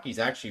 So hockey's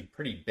actually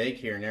pretty big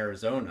here in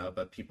Arizona,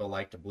 but people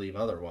like to believe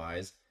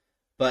otherwise.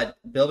 But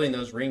building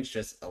those rinks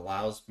just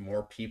allows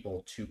more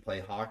people to play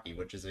hockey,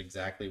 which is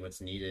exactly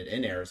what's needed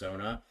in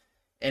Arizona.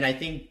 And I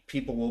think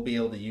people will be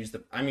able to use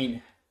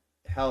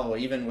hell,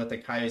 even with the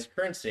Coyotes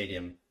current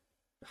stadium,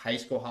 high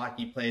school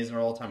hockey plays there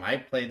all the time.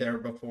 I've played there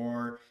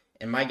before,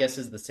 and my guess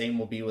is the same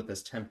will be with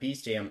this Tempe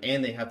stadium.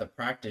 And they have the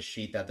practice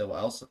sheet that they'll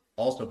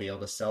also be able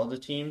to sell to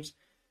teams.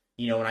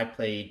 When I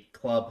played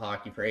club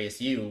hockey for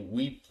ASU,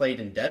 we played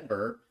in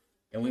Denver,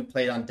 and we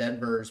played on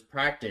Denver's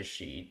practice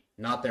sheet,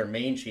 not their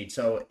main sheet.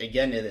 So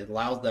again, it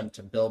allows them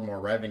to build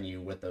more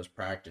revenue with those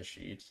practice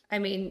sheets. I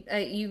mean,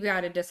 you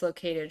got a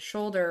dislocated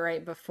shoulder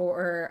right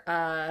before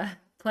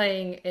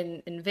playing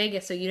in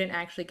Vegas, so you didn't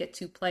actually get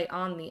to play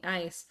on the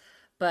ice.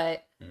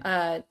 But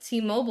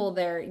T-Mobile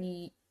there,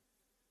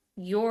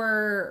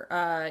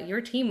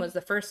 your team was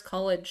the first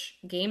college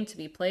game to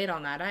be played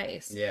on that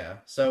ice. Yeah,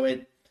 so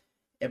it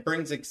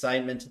brings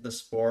excitement to the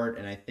sport,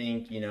 and I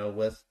think,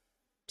 with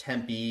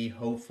Tempe,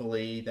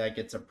 hopefully that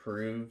gets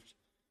approved.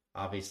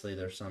 Obviously,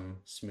 there's some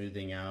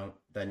smoothing out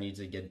that needs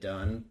to get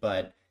done,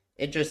 but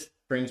it just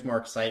brings more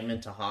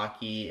excitement to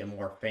hockey and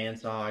more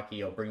fans to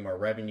hockey. It'll bring more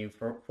revenue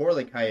for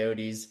the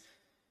Coyotes,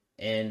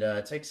 and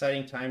it's an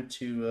exciting time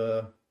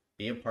to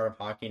be a part of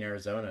hockey in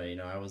Arizona. You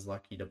know, I was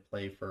lucky to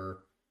play for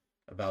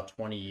about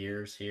 20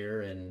 years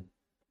here, and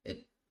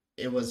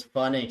it was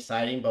fun and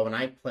exciting. But when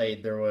I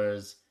played, there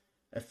was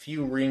a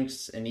few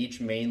rinks in each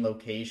main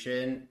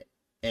location,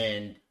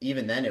 and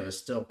even then, it was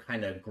still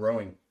kind of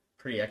growing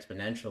pretty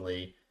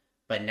exponentially.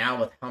 But now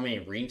with how many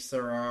rinks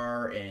there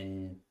are,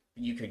 and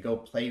you could go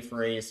play for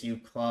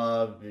ASU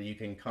club, you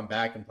can come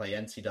back and play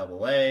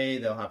NCAA.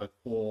 They'll have a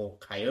cool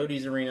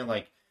Coyotes arena.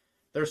 Like,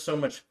 there's so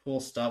much cool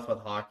stuff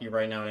with hockey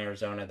right now in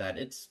Arizona that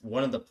it's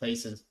one of the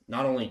places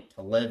not only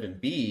to live and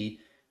be,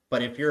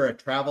 but if you're a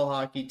travel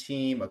hockey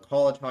team, a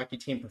college hockey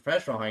team,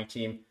 professional hockey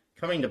team,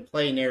 coming to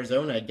play in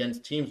Arizona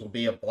against teams will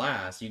be a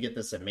blast. You get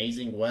this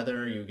amazing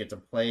weather, you get to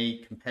play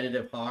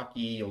competitive hockey,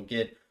 you'll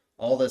get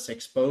all this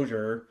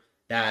exposure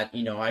that,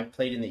 you know, I've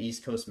played in the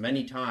East Coast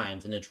many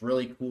times, and it's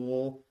really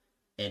cool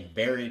and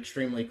very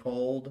extremely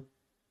cold,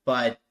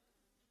 but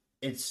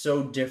it's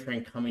so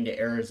different coming to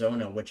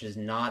Arizona, which is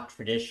not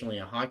traditionally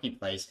a hockey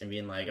place, and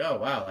being like, oh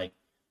wow, like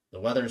the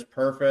weather's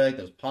perfect,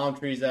 there's palm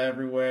trees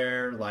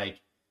everywhere,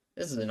 like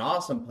this is an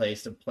awesome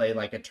place to play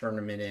like a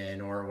tournament in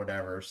or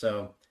whatever.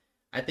 So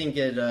I think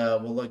it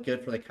will look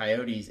good for the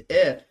Coyotes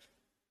if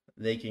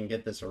they can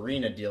get this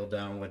arena deal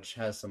done, which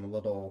has some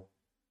little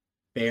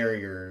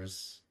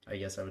barriers, I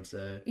guess I would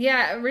say.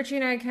 Yeah, Richie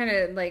and I kind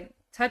of like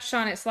touched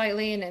on it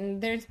slightly,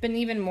 and there's been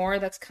even more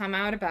that's come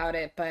out about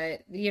it,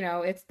 but you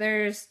know,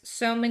 there's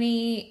so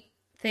many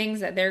things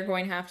that they're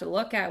going to have to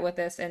look at with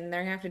this, and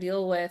they're going to have to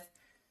deal with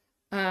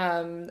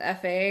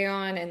FAA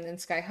on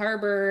and Sky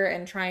Harbor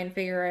and try and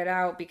figure it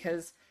out,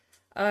 because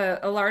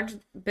a large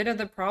bit of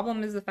the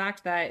problem is the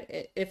fact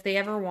that if they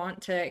ever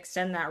want to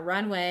extend that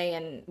runway,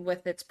 and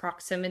with its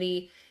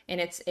proximity, and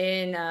it's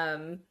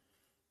in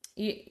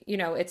you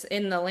know, it's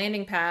in the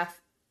landing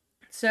path,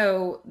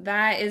 so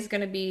that is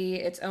going to be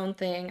its own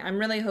thing. I'm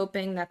really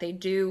hoping that they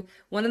do.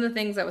 One of the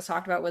things that was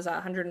talked about was a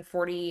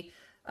 140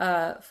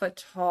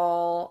 foot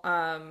tall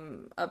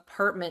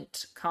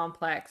apartment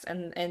complex,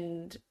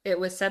 and it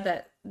was said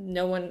that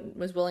no one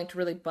was willing to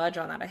really budge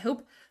on that. I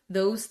hope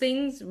those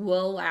things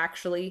will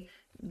actually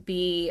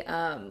be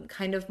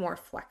kind of more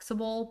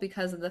flexible,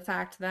 because of the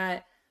fact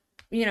that,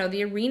 you know,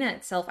 the arena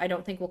itself, I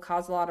don't think will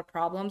cause a lot of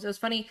problems. It was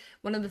funny,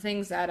 one of the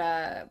things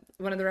that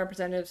one of the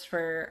representatives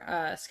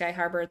for Sky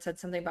Harbor had said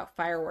something about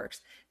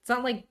fireworks. It's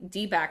not like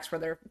D-backs where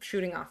they're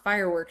shooting off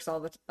fireworks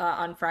all the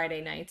on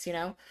Friday nights, you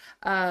know,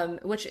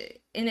 which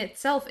in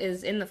itself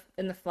is in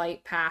the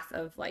flight path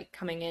of like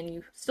coming in.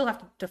 You still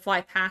have to fly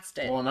past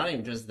it. Well, not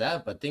even just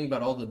that, but think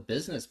about all the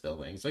business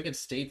buildings. Look at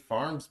State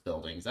Farm's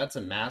buildings. That's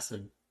a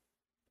massive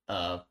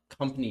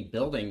company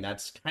building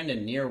that's kind of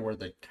near where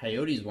the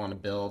Coyotes want to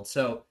build.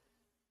 So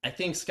I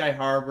think Sky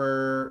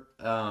Harbor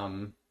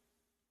and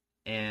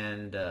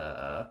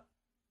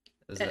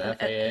is it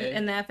FAA?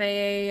 And the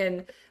FAA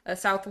and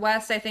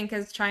Southwest, I think,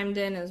 has chimed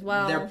in as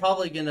well. They're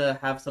probably going to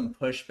have some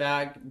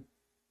pushback,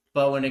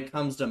 but when it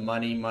comes to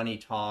money, money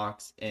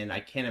talks, and I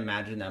can't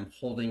imagine them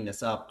holding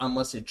this up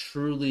unless it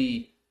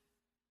truly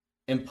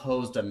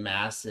imposed a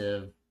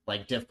massive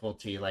like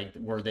difficulty, like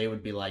where they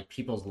would be like,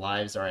 people's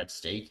lives are at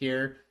stake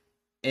here.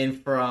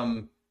 And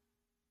from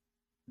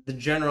the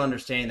general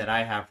understanding that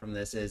I have from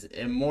this is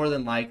it more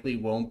than likely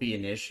won't be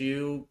an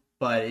issue,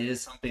 but it is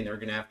something they're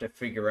going to have to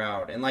figure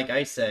out. And like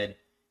I said,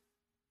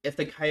 if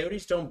the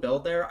Coyotes don't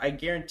build there, I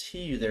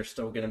guarantee you they're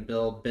still going to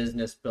build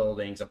business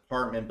buildings,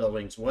 apartment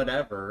buildings,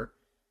 whatever.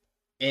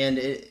 And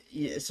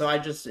so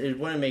it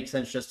wouldn't make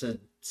sense just to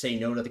say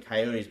no to the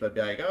Coyotes, but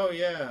be like, oh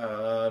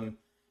yeah,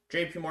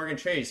 JP Morgan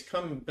Chase,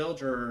 come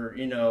build your,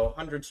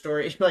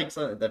 100-story, like,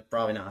 that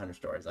probably not 100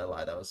 stories. I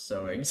lied. That was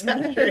so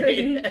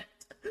exaggerated.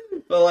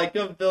 But like,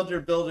 come build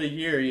your building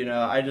here,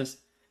 I just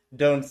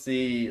don't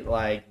see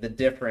like the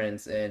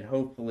difference, and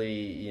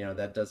hopefully,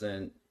 that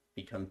doesn't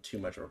become too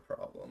much of a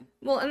problem.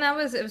 Well, and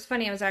it was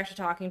funny. I was actually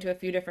talking to a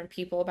few different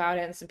people about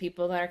it, and some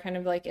people that are kind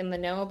of like in the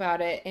know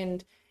about it,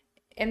 and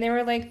they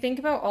were like, think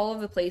about all of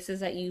the places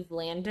that you've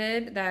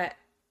landed that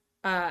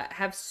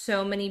have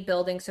so many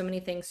buildings, so many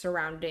things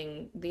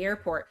surrounding the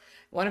airport.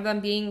 One of them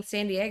being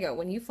San Diego.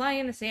 When you fly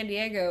into San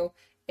Diego,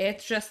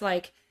 it's just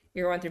like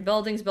you're going through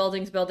buildings,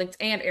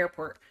 and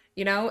airport,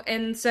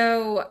 And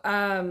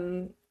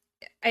so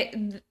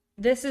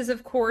this is,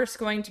 of course,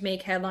 going to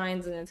make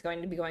headlines, and it's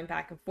going to be going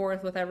back and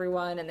forth with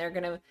everyone, and they're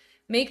going to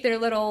make their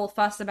little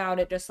fuss about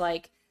it, just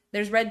like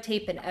there's red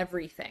tape in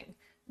everything.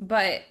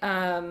 But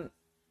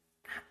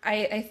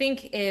I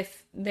think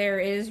if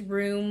there is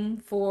room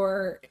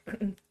for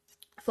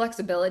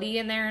flexibility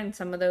in there and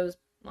some of those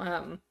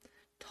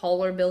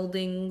taller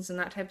buildings and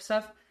that type of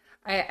stuff,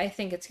 I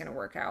think it's going to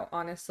work out,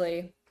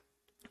 honestly.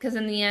 Because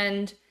in the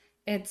end,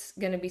 it's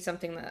going to be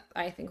something that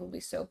I think will be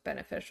so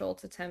beneficial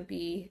to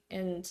Tempe,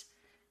 and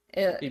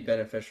it'd be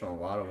beneficial in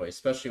a lot of ways,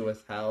 especially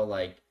with how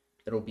like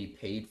it'll be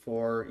paid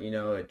for. You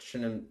know, it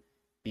shouldn't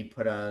be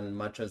put on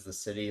much as the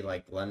city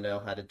like Glendale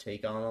had to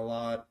take on a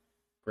lot.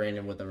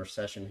 Granted, with the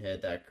recession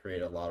hit, that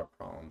created a lot of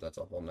problems. That's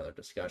a whole nother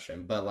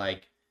discussion. But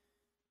like,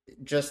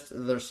 just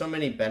there's so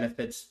many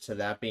benefits to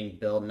that being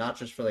built, not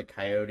just for the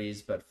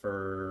Coyotes, but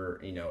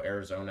for, you know,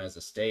 Arizona as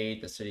a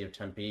state, the city of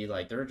Tempe.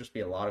 Like, there would just be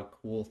a lot of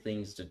cool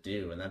things to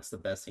do, and that's the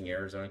best thing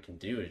Arizona can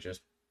do is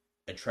just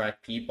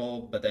attract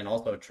people, but then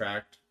also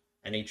attract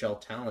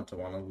NHL talent to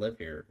want to live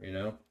here. You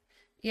know?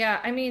 Yeah,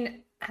 I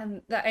mean,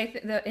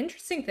 the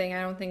interesting thing,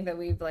 I don't think that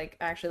we've like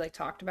actually like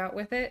talked about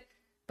with it,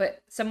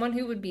 but someone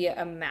who would be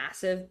a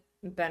massive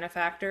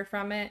benefactor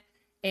from it,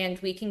 and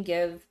we can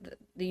give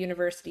the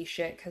university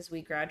shit because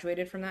we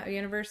graduated from that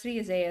university,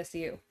 is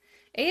ASU.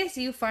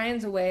 ASU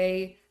finds a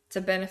way to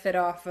benefit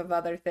off of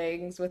other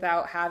things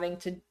without having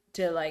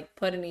to like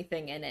put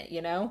anything in it,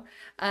 you know?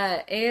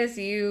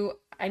 ASU,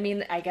 I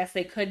mean, I guess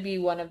they could be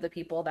one of the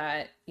people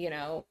that, you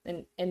know,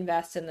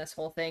 invest in this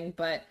whole thing,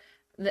 but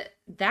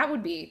that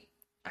would be,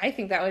 I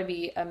think that would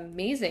be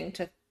amazing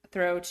to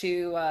throw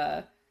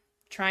to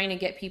trying to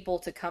get people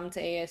to come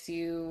to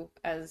ASU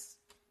as,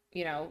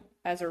 you know,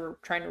 as a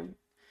trying to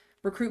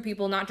recruit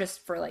people not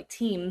just for like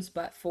teams,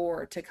 but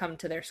for to come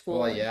to their school.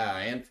 Well, yeah,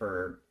 and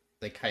for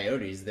the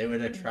Coyotes, they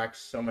would attract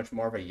so much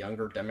more of a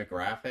younger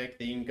demographic.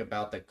 Think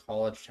about the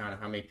college town,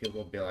 how many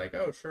people would be like,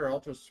 "Oh, sure,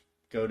 I'll just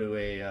go to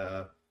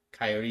a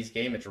Coyotes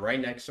game. It's right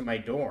next to my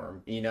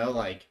dorm." You know,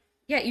 like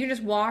Yeah, you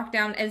just walk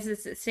down as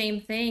it's the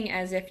same thing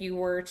as if you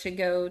were to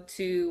go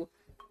to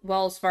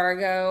Wells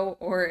Fargo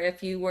or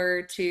if you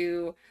were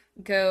to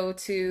go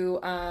to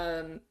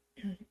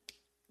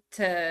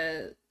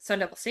Sun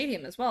Devil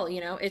Stadium as well, you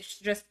know? It's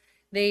just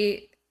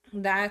they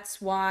that's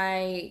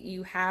why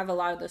you have a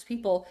lot of those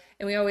people,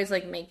 and we always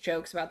like make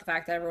jokes about the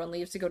fact that everyone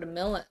leaves to go to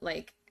Mill at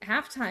like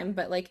halftime,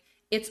 but like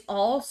it's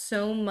all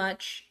so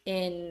much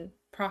in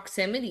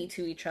proximity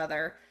to each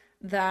other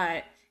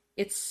that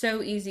it's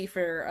so easy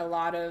for a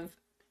lot of,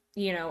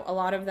 you know, a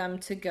lot of them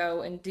to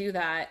go and do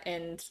that,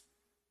 and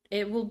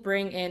it will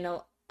bring in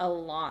a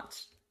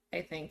lot,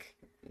 I think,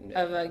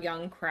 of a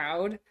young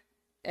crowd,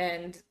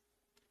 and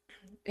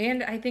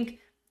I think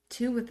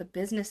too with the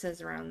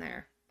businesses around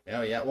there.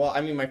 oh yeah. Well,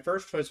 I mean, my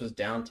first choice was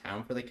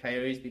downtown for the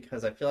Coyotes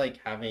because I feel like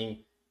having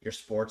your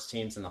sports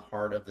teams in the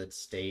heart of the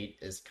state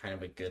is kind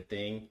of a good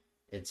thing.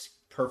 It's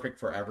perfect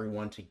for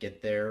everyone to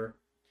get there.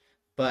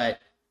 But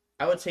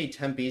I would say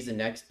Tempe's the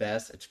next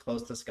best. It's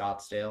close to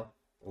Scottsdale.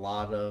 A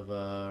lot of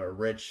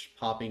rich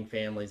popping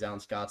families out in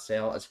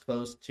Scottsdale. It's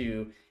close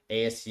to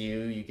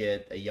ASU. You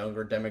get a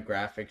younger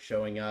demographic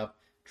showing up.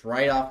 It's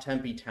right off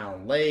Tempe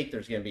Town Lake.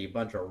 There's going to be a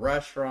bunch of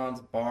restaurants,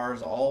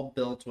 bars, all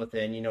built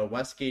within. You know,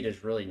 Westgate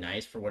is really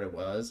nice for what it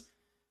was,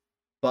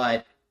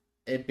 but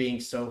it being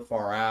so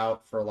far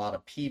out for a lot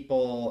of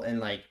people, and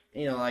like,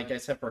 you know, like I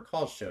said, for a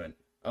college student,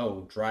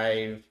 oh,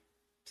 drive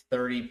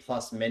 30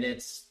 plus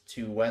minutes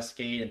to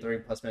Westgate and 30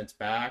 plus minutes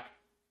back,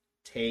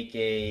 take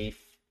a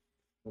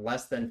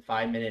less than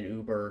 5 minute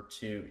Uber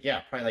to,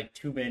 yeah, probably like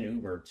 2 minute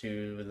Uber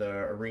to the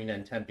arena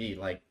in Tempe.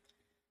 Like,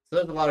 so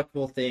there's a lot of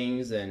cool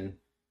things, and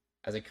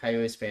as a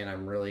Coyotes fan,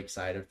 I'm really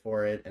excited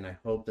for it, and I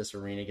hope this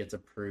arena gets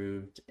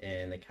approved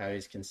and the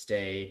Coyotes can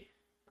stay.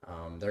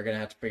 They're going to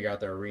have to figure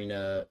out their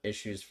arena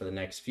issues for the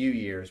next few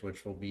years,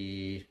 which will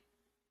be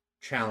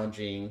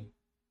challenging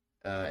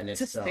in To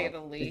itself, say the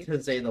least.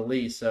 to say the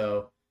least.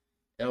 So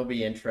it'll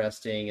be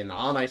interesting, and the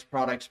on ice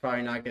product's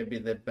probably not going to be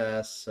the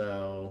best.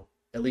 So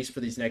at least for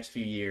these next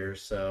few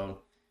years. So,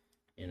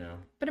 you know,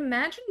 But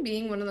imagine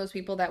being one of those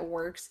people that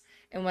works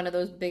in one of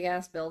those big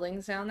ass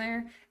buildings down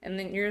there, and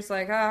then you're just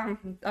like, oh,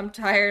 I'm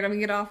tired. I'm gonna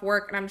get off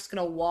work, and I'm just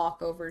gonna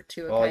walk over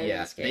to a well, yeah,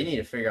 Coyotes they game. need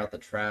to figure out the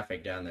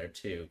traffic down there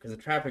too, because the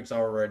traffic's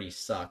already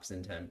sucks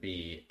in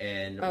Tempe,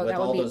 and Oh, that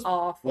would be with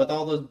awful.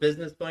 all those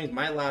business buildings,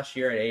 my last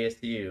year at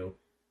ASU,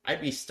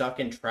 I'd be stuck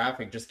in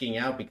traffic just getting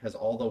out because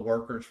all the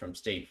workers from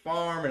State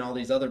Farm and all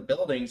these other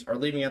buildings are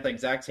leaving at the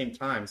exact same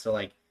time. So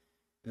like,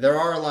 there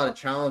are a lot of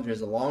challenges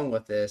along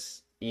with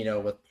this, you know,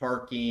 with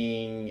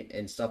parking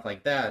and stuff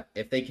like that.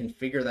 If they can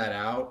figure that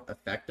out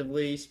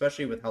effectively,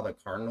 especially with how the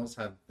Cardinals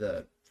have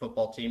the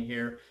football team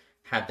here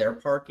have their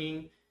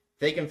parking, if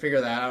they can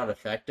figure that out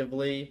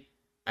effectively,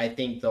 I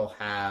think they'll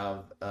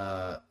have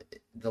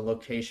the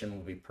location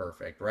will be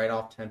perfect right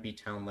off Tempe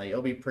Town Lake.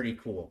 It'll be pretty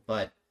cool.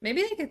 But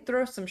Maybe they could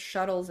throw some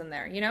shuttles in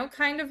there, you know,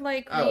 kind of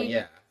like oh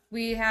yeah,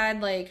 we had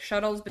like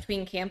shuttles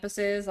between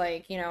campuses.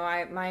 Like, you know,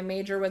 I my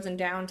major was in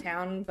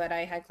downtown, but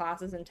I had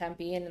classes in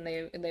Tempe, and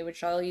then they would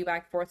shuttle you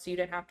back and forth, so you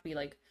didn't have to be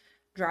like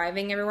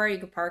driving everywhere. You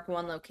could park in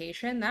one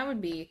location. That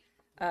would be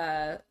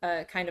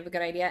kind of a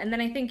good idea. And then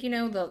I think, you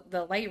know,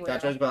 the light that's what I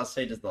rail. was about to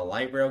say. Does the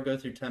light rail go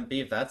through Tempe?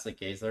 If that's the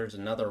case, there's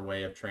another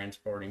way of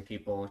transporting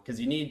people because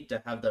you need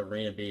to have the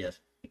arena be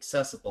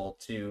accessible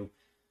to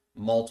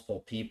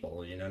multiple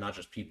people, you know, not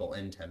just people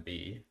in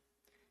Tempe.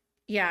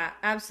 Yeah,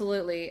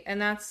 absolutely.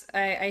 And that's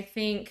I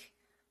think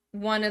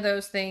one of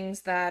those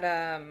things that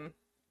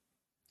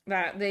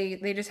that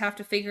they just have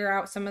to figure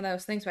out some of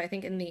those things, but I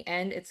think in the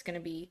end it's going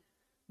to be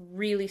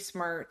really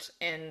smart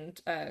and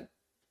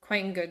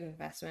quite a good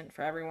investment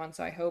for everyone.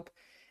 So I hope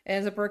it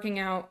ends up working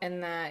out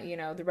and that, you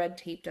know, the red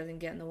tape doesn't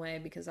get in the way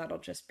because that'll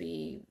just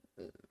be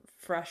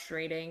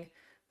frustrating.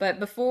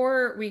 But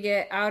before we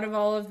get out of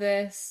all of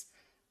this,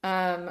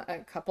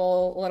 a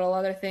couple little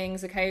other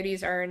things. The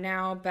Coyotes are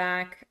now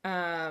back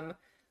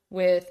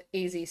with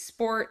AZ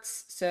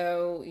Sports,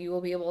 so you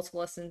will be able to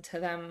listen to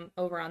them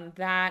over on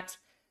that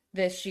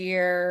this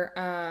year.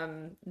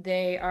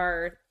 They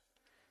are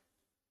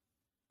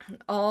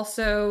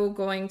also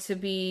going to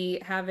be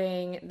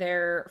having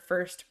their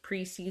first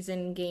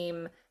preseason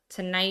game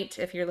tonight,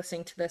 if you're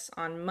listening to this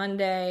on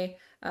Monday,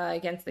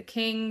 against the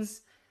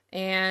Kings,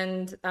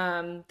 and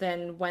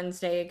then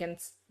Wednesday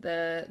against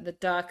the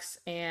Ducks,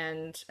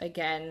 and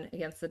again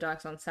against the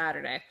Ducks on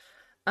Saturday.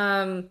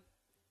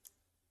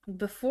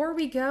 Before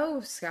we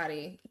go,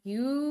 Scotty,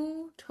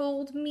 you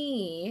told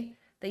me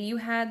that you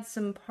had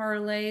some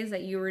parlays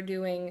that you were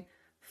doing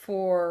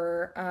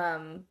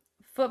for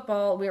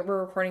football. We're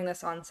recording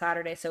this on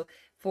Saturday, so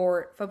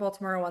for football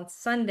tomorrow on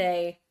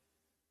Sunday,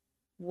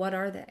 what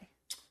are they?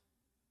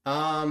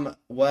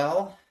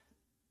 Well,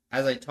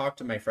 as I talked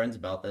to my friends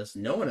about this,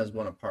 no one has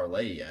won a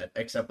parlay yet,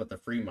 except with the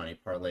free money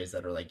parlays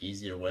that are like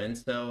easy to win.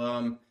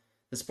 So,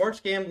 the sports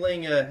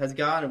gambling has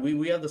gone.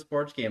 We have the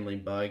sports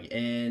gambling bug,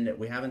 and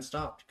we haven't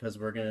stopped because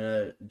we're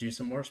gonna do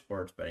some more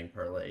sports betting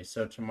parlays.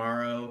 So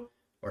tomorrow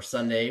or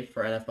Sunday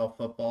for NFL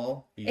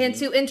football. And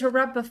to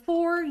interrupt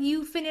before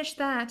you finish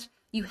that,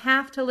 you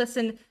have to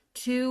listen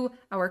to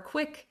our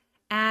quick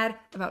ad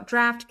about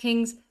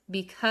DraftKings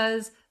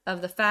because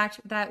of the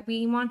fact that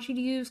we want you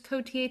to use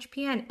code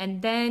THPN,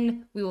 and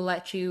then we will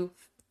let you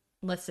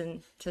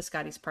listen to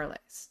Scotty's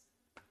parlays.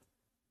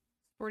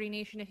 Sporty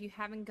Nation, if you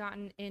haven't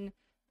gotten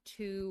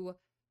into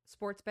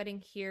sports betting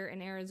here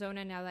in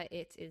Arizona, now that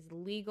it is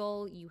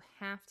legal, you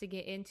have to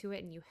get into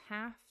it and you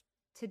have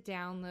to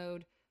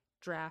download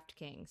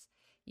DraftKings.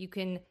 You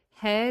can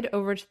head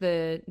over to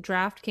the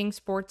DraftKings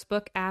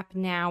Sportsbook app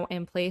now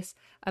and place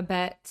a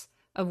bet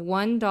of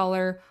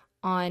 $1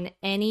 on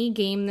any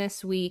game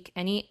this week,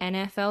 any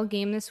NFL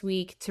game this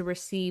week, to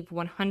receive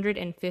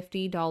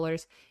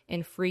 $150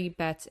 in free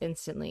bets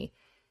instantly.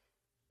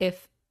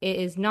 If it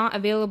is not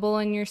available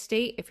in your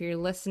state, if you're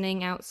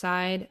listening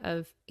outside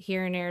of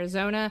here in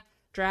Arizona,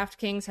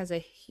 DraftKings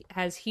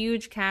has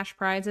huge cash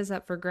prizes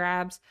up for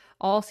grabs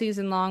all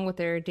season long with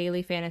their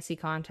daily fantasy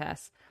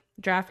contests.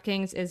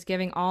 DraftKings is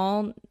giving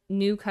all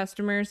new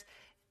customers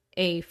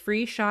a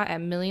free shot at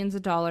millions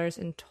of dollars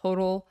in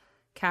total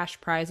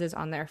cash prizes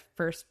on their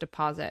first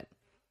deposit.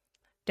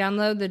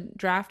 Download the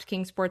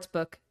DraftKings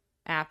Sportsbook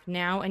app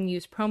now and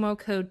use promo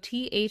code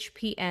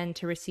THPN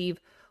to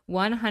receive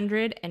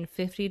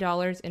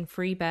 $150 in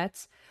free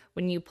bets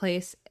when you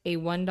place a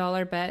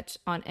 $1 bet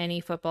on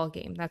any football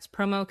game. That's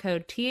promo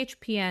code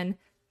THPN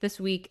this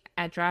week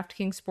at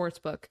DraftKings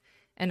Sportsbook,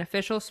 an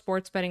official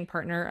sports betting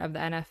partner of the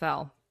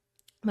NFL.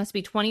 Must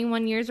be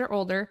 21 years or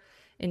older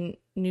in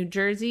New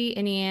Jersey,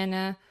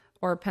 Indiana,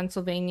 or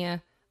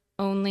Pennsylvania.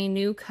 Only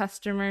new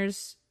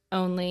customers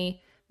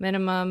only.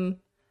 Minimum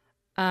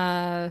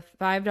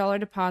 $5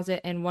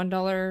 deposit and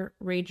 $1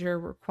 wager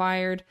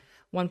required.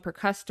 One per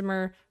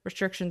customer.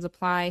 Restrictions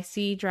apply.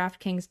 See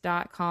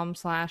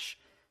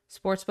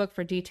DraftKings.com/sportsbook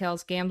for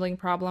details. Gambling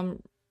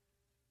problem?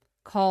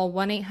 Call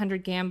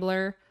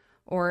 1-800-GAMBLER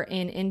or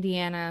in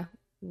Indiana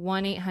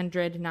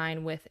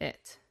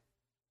 1-800-9-WITH-IT.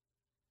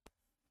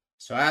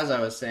 So as I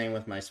was saying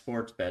with my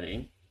sports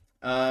betting,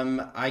 I'm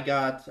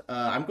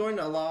going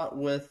a lot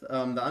with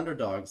the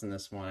underdogs in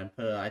this one.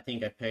 I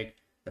think I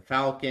picked the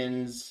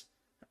Falcons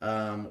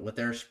with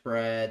their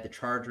spread, the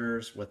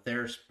Chargers with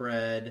their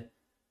spread,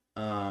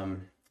 the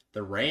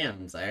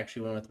Rams. I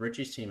actually went with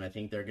Richie's team. I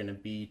think they're going to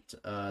beat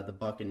the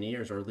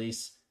Buccaneers, or at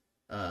least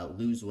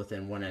lose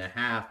within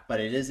 1.5. But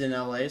it is in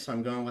LA, so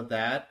I'm going with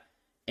that.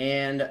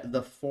 And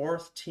the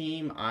fourth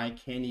team I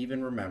can't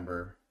even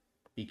remember,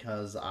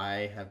 because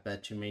I have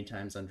bet too many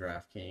times on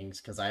DraftKings,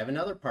 because I have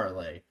another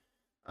parlay.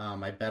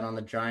 I bet on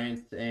the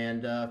Giants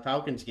and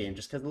Falcons game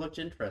just because it looked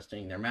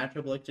interesting. Their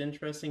matchup looked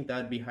interesting.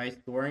 That'd be high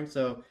scoring.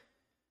 So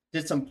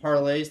did some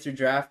parlays through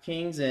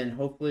DraftKings, and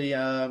hopefully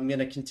I'm going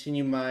to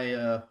continue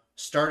my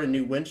start a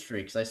new win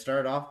streak, because I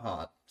started off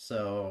hot.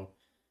 So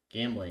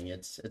gambling,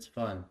 it's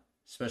fun.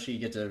 Especially you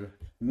get to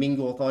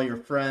mingle with all your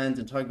friends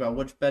and talk about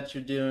which bets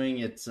you're doing.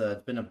 It's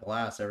been a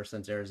blast ever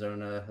since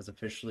Arizona has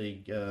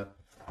officially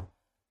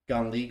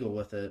gone legal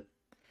with it.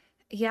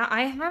 Yeah,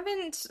 I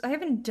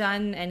haven't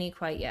done any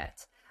quite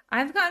yet.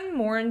 I've gotten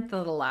more into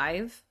the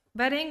live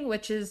betting,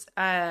 which is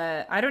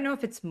I don't know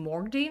if it's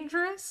more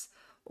dangerous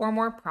or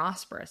more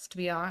prosperous, to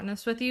be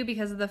honest with you,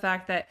 because of the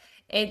fact that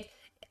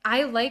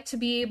I like to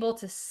be able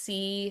to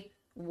see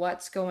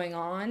what's going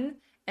on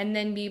and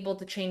then be able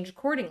to change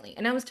accordingly.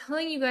 And I was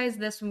telling you guys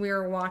this when we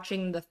were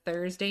watching the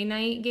Thursday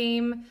night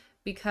game,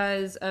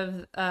 because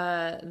of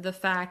the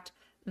fact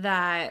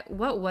that,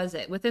 what was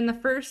it? Within the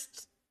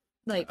first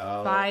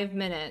 5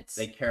 minutes.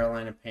 The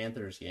Carolina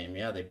Panthers game.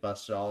 Yeah, they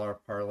busted all our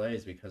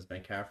parlays because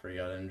McCaffrey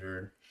got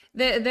injured.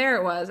 There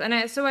it was. And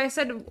I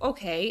said,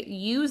 okay,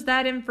 use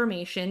that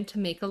information to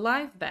make a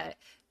live bet.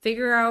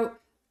 Figure out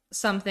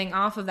something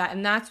off of that.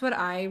 And that's what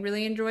I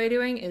really enjoy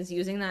doing, is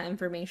using that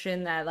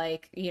information that,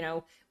 like,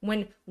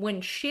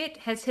 when shit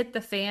has hit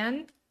the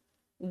fan,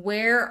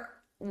 where,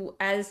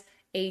 as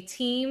a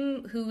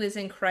team who is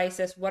in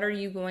crisis, what are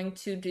you going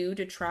to do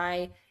to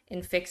try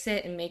and fix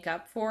it and make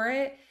up for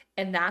it?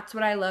 And that's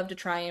what I love to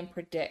try and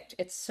predict.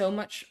 It's so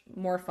much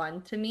more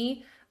fun to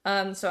me.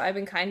 So I've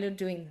been kind of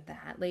doing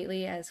that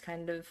lately as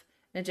kind of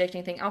an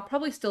addicting thing. I'll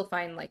probably still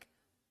find like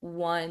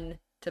one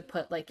to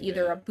put, like,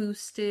 either a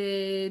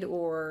boosted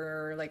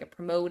or like a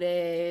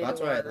promoted.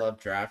 That's why I love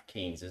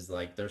DraftKings, is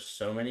like there's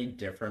so many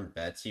different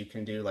bets you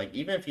can do. Like,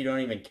 even if you don't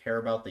even care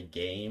about the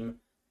game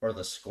or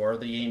the score of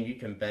the game, you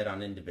can bet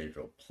on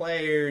individual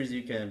players,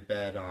 you can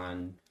bet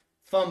on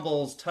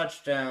fumbles,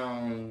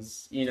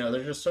 touchdowns.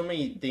 There's just so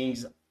many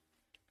things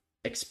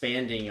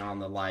expanding on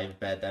the live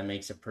bet that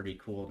makes it pretty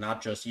cool.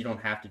 Not just, you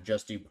don't have to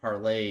just do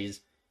parlays,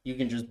 you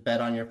can just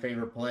bet on your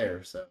favorite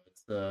player. So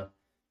it's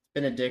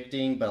been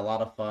addicting, but a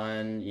lot of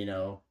fun,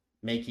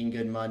 making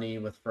good money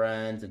with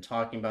friends and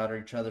talking about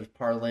each other's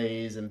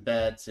parlays and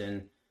bets,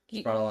 and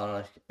it's brought a lot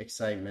of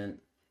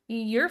excitement.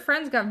 Your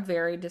friends got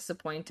very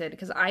disappointed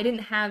because I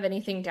didn't have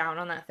anything down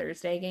on that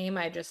Thursday game.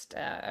 I just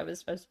I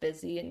was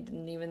busy and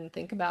didn't even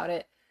think about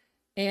it.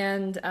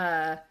 And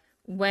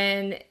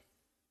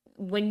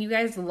when you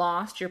guys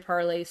lost your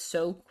parlay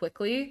so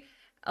quickly,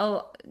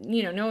 no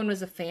one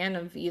was a fan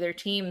of either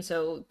team.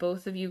 So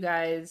both of you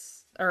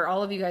guys, or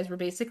all of you guys, were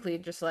basically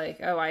just like,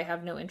 oh, I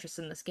have no interest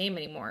in this game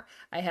anymore.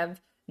 I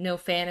have no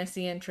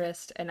fantasy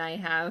interest, and I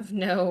have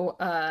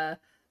no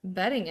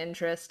betting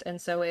interest.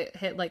 And so it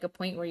hit like a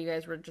point where you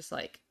guys were just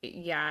like,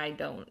 yeah, I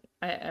don't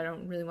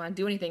really want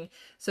to do anything.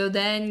 So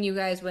then you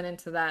guys went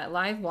into that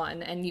live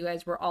one, and you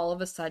guys were all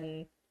of a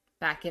sudden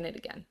back in it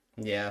again.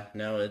 Yeah,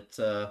 no,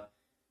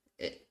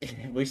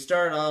 we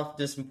started off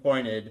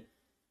disappointed.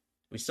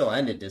 We still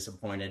ended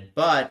disappointed,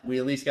 but we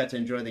at least got to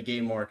enjoy the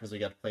game more because we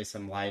got to play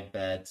some live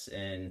bets,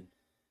 and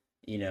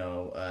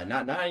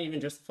not even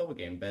just the football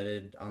game.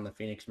 Betted on the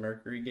Phoenix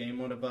Mercury game,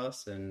 one of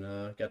us,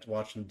 and got to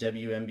watch some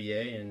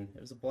WNBA, and it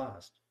was a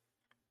blast.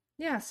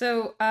 Yeah,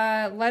 so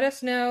let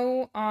us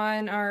know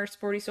on our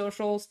sporty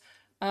socials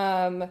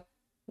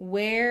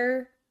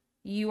where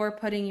you are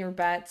putting your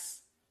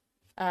bets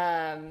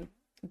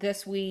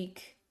this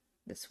week,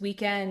 this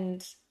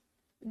weekend.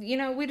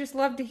 We just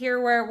love to hear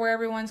where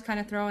everyone's kind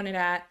of throwing it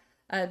at.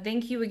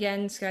 Thank you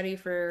again, Scotty,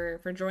 for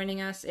joining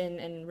us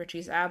in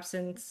Richie's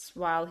absence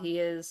while he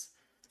is...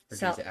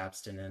 Richie's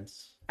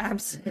abstinence.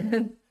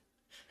 Abstinence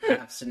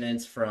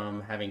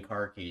from having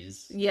car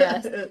keys.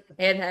 Yes,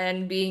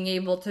 and being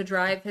able to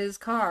drive his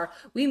car.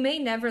 We may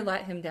never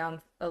let him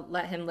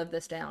live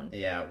this down.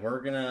 Yeah,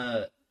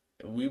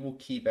 we will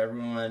keep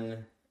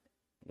everyone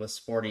with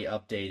Sporty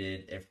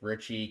updated if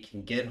Richie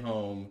can get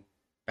home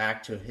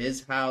back to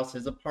his house,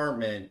 his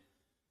apartment,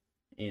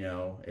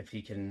 if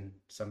he can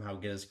somehow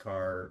get his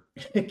car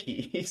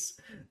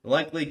keys.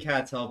 Likely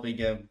Kat's helping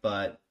him,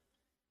 but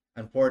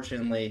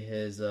unfortunately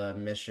his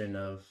mission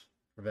of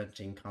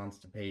preventing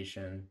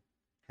constipation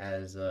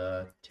has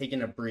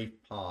taken a brief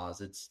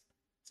pause. It's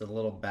a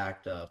little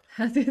backed up.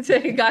 I was gonna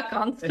say he got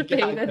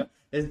constipated.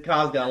 His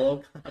cause got a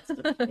little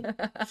constipated.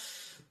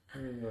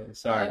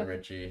 Sorry,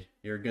 Richie.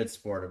 You're a good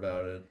sport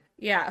about it.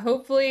 Yeah,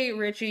 hopefully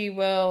Richie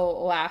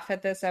will laugh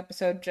at this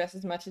episode just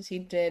as much as he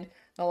did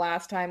the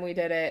last time we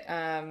did it.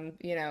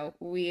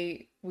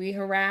 We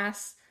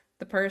harass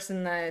the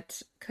person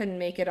that couldn't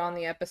make it on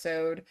the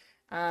episode.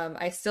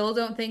 I still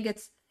don't think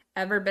it's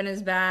ever been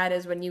as bad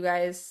as when you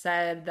guys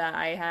said that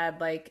I had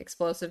like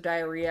explosive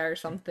diarrhea or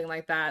something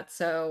like that.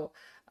 So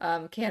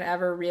can't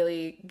ever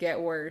really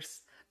get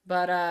worse.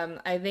 But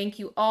I thank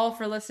you all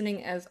for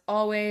listening as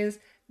always.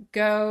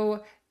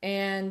 Go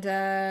and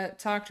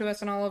talk to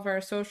us on all of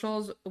our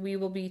socials. We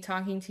will be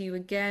talking to you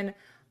again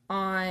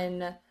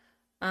on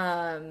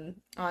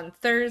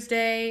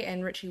Thursday,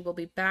 and Richie will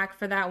be back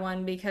for that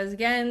one because,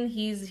 again,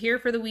 he's here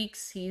for the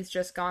weeks. He's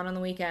just gone on the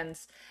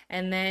weekends.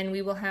 And then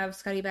we will have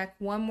Scotty back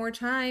one more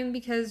time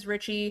because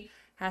Richie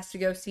has to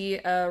go see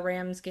a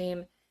Rams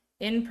game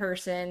in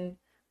person.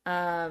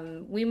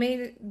 We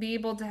may be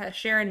able to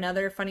share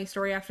another funny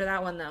story after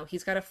that one, though.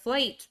 He's got a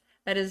flight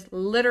that is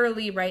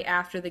literally right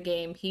after the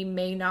game. He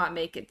may not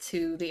make it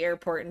to the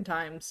airport in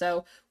time.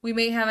 So we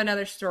may have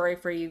another story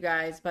for you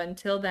guys. But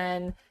until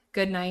then,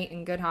 good night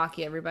and good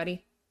hockey,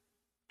 everybody.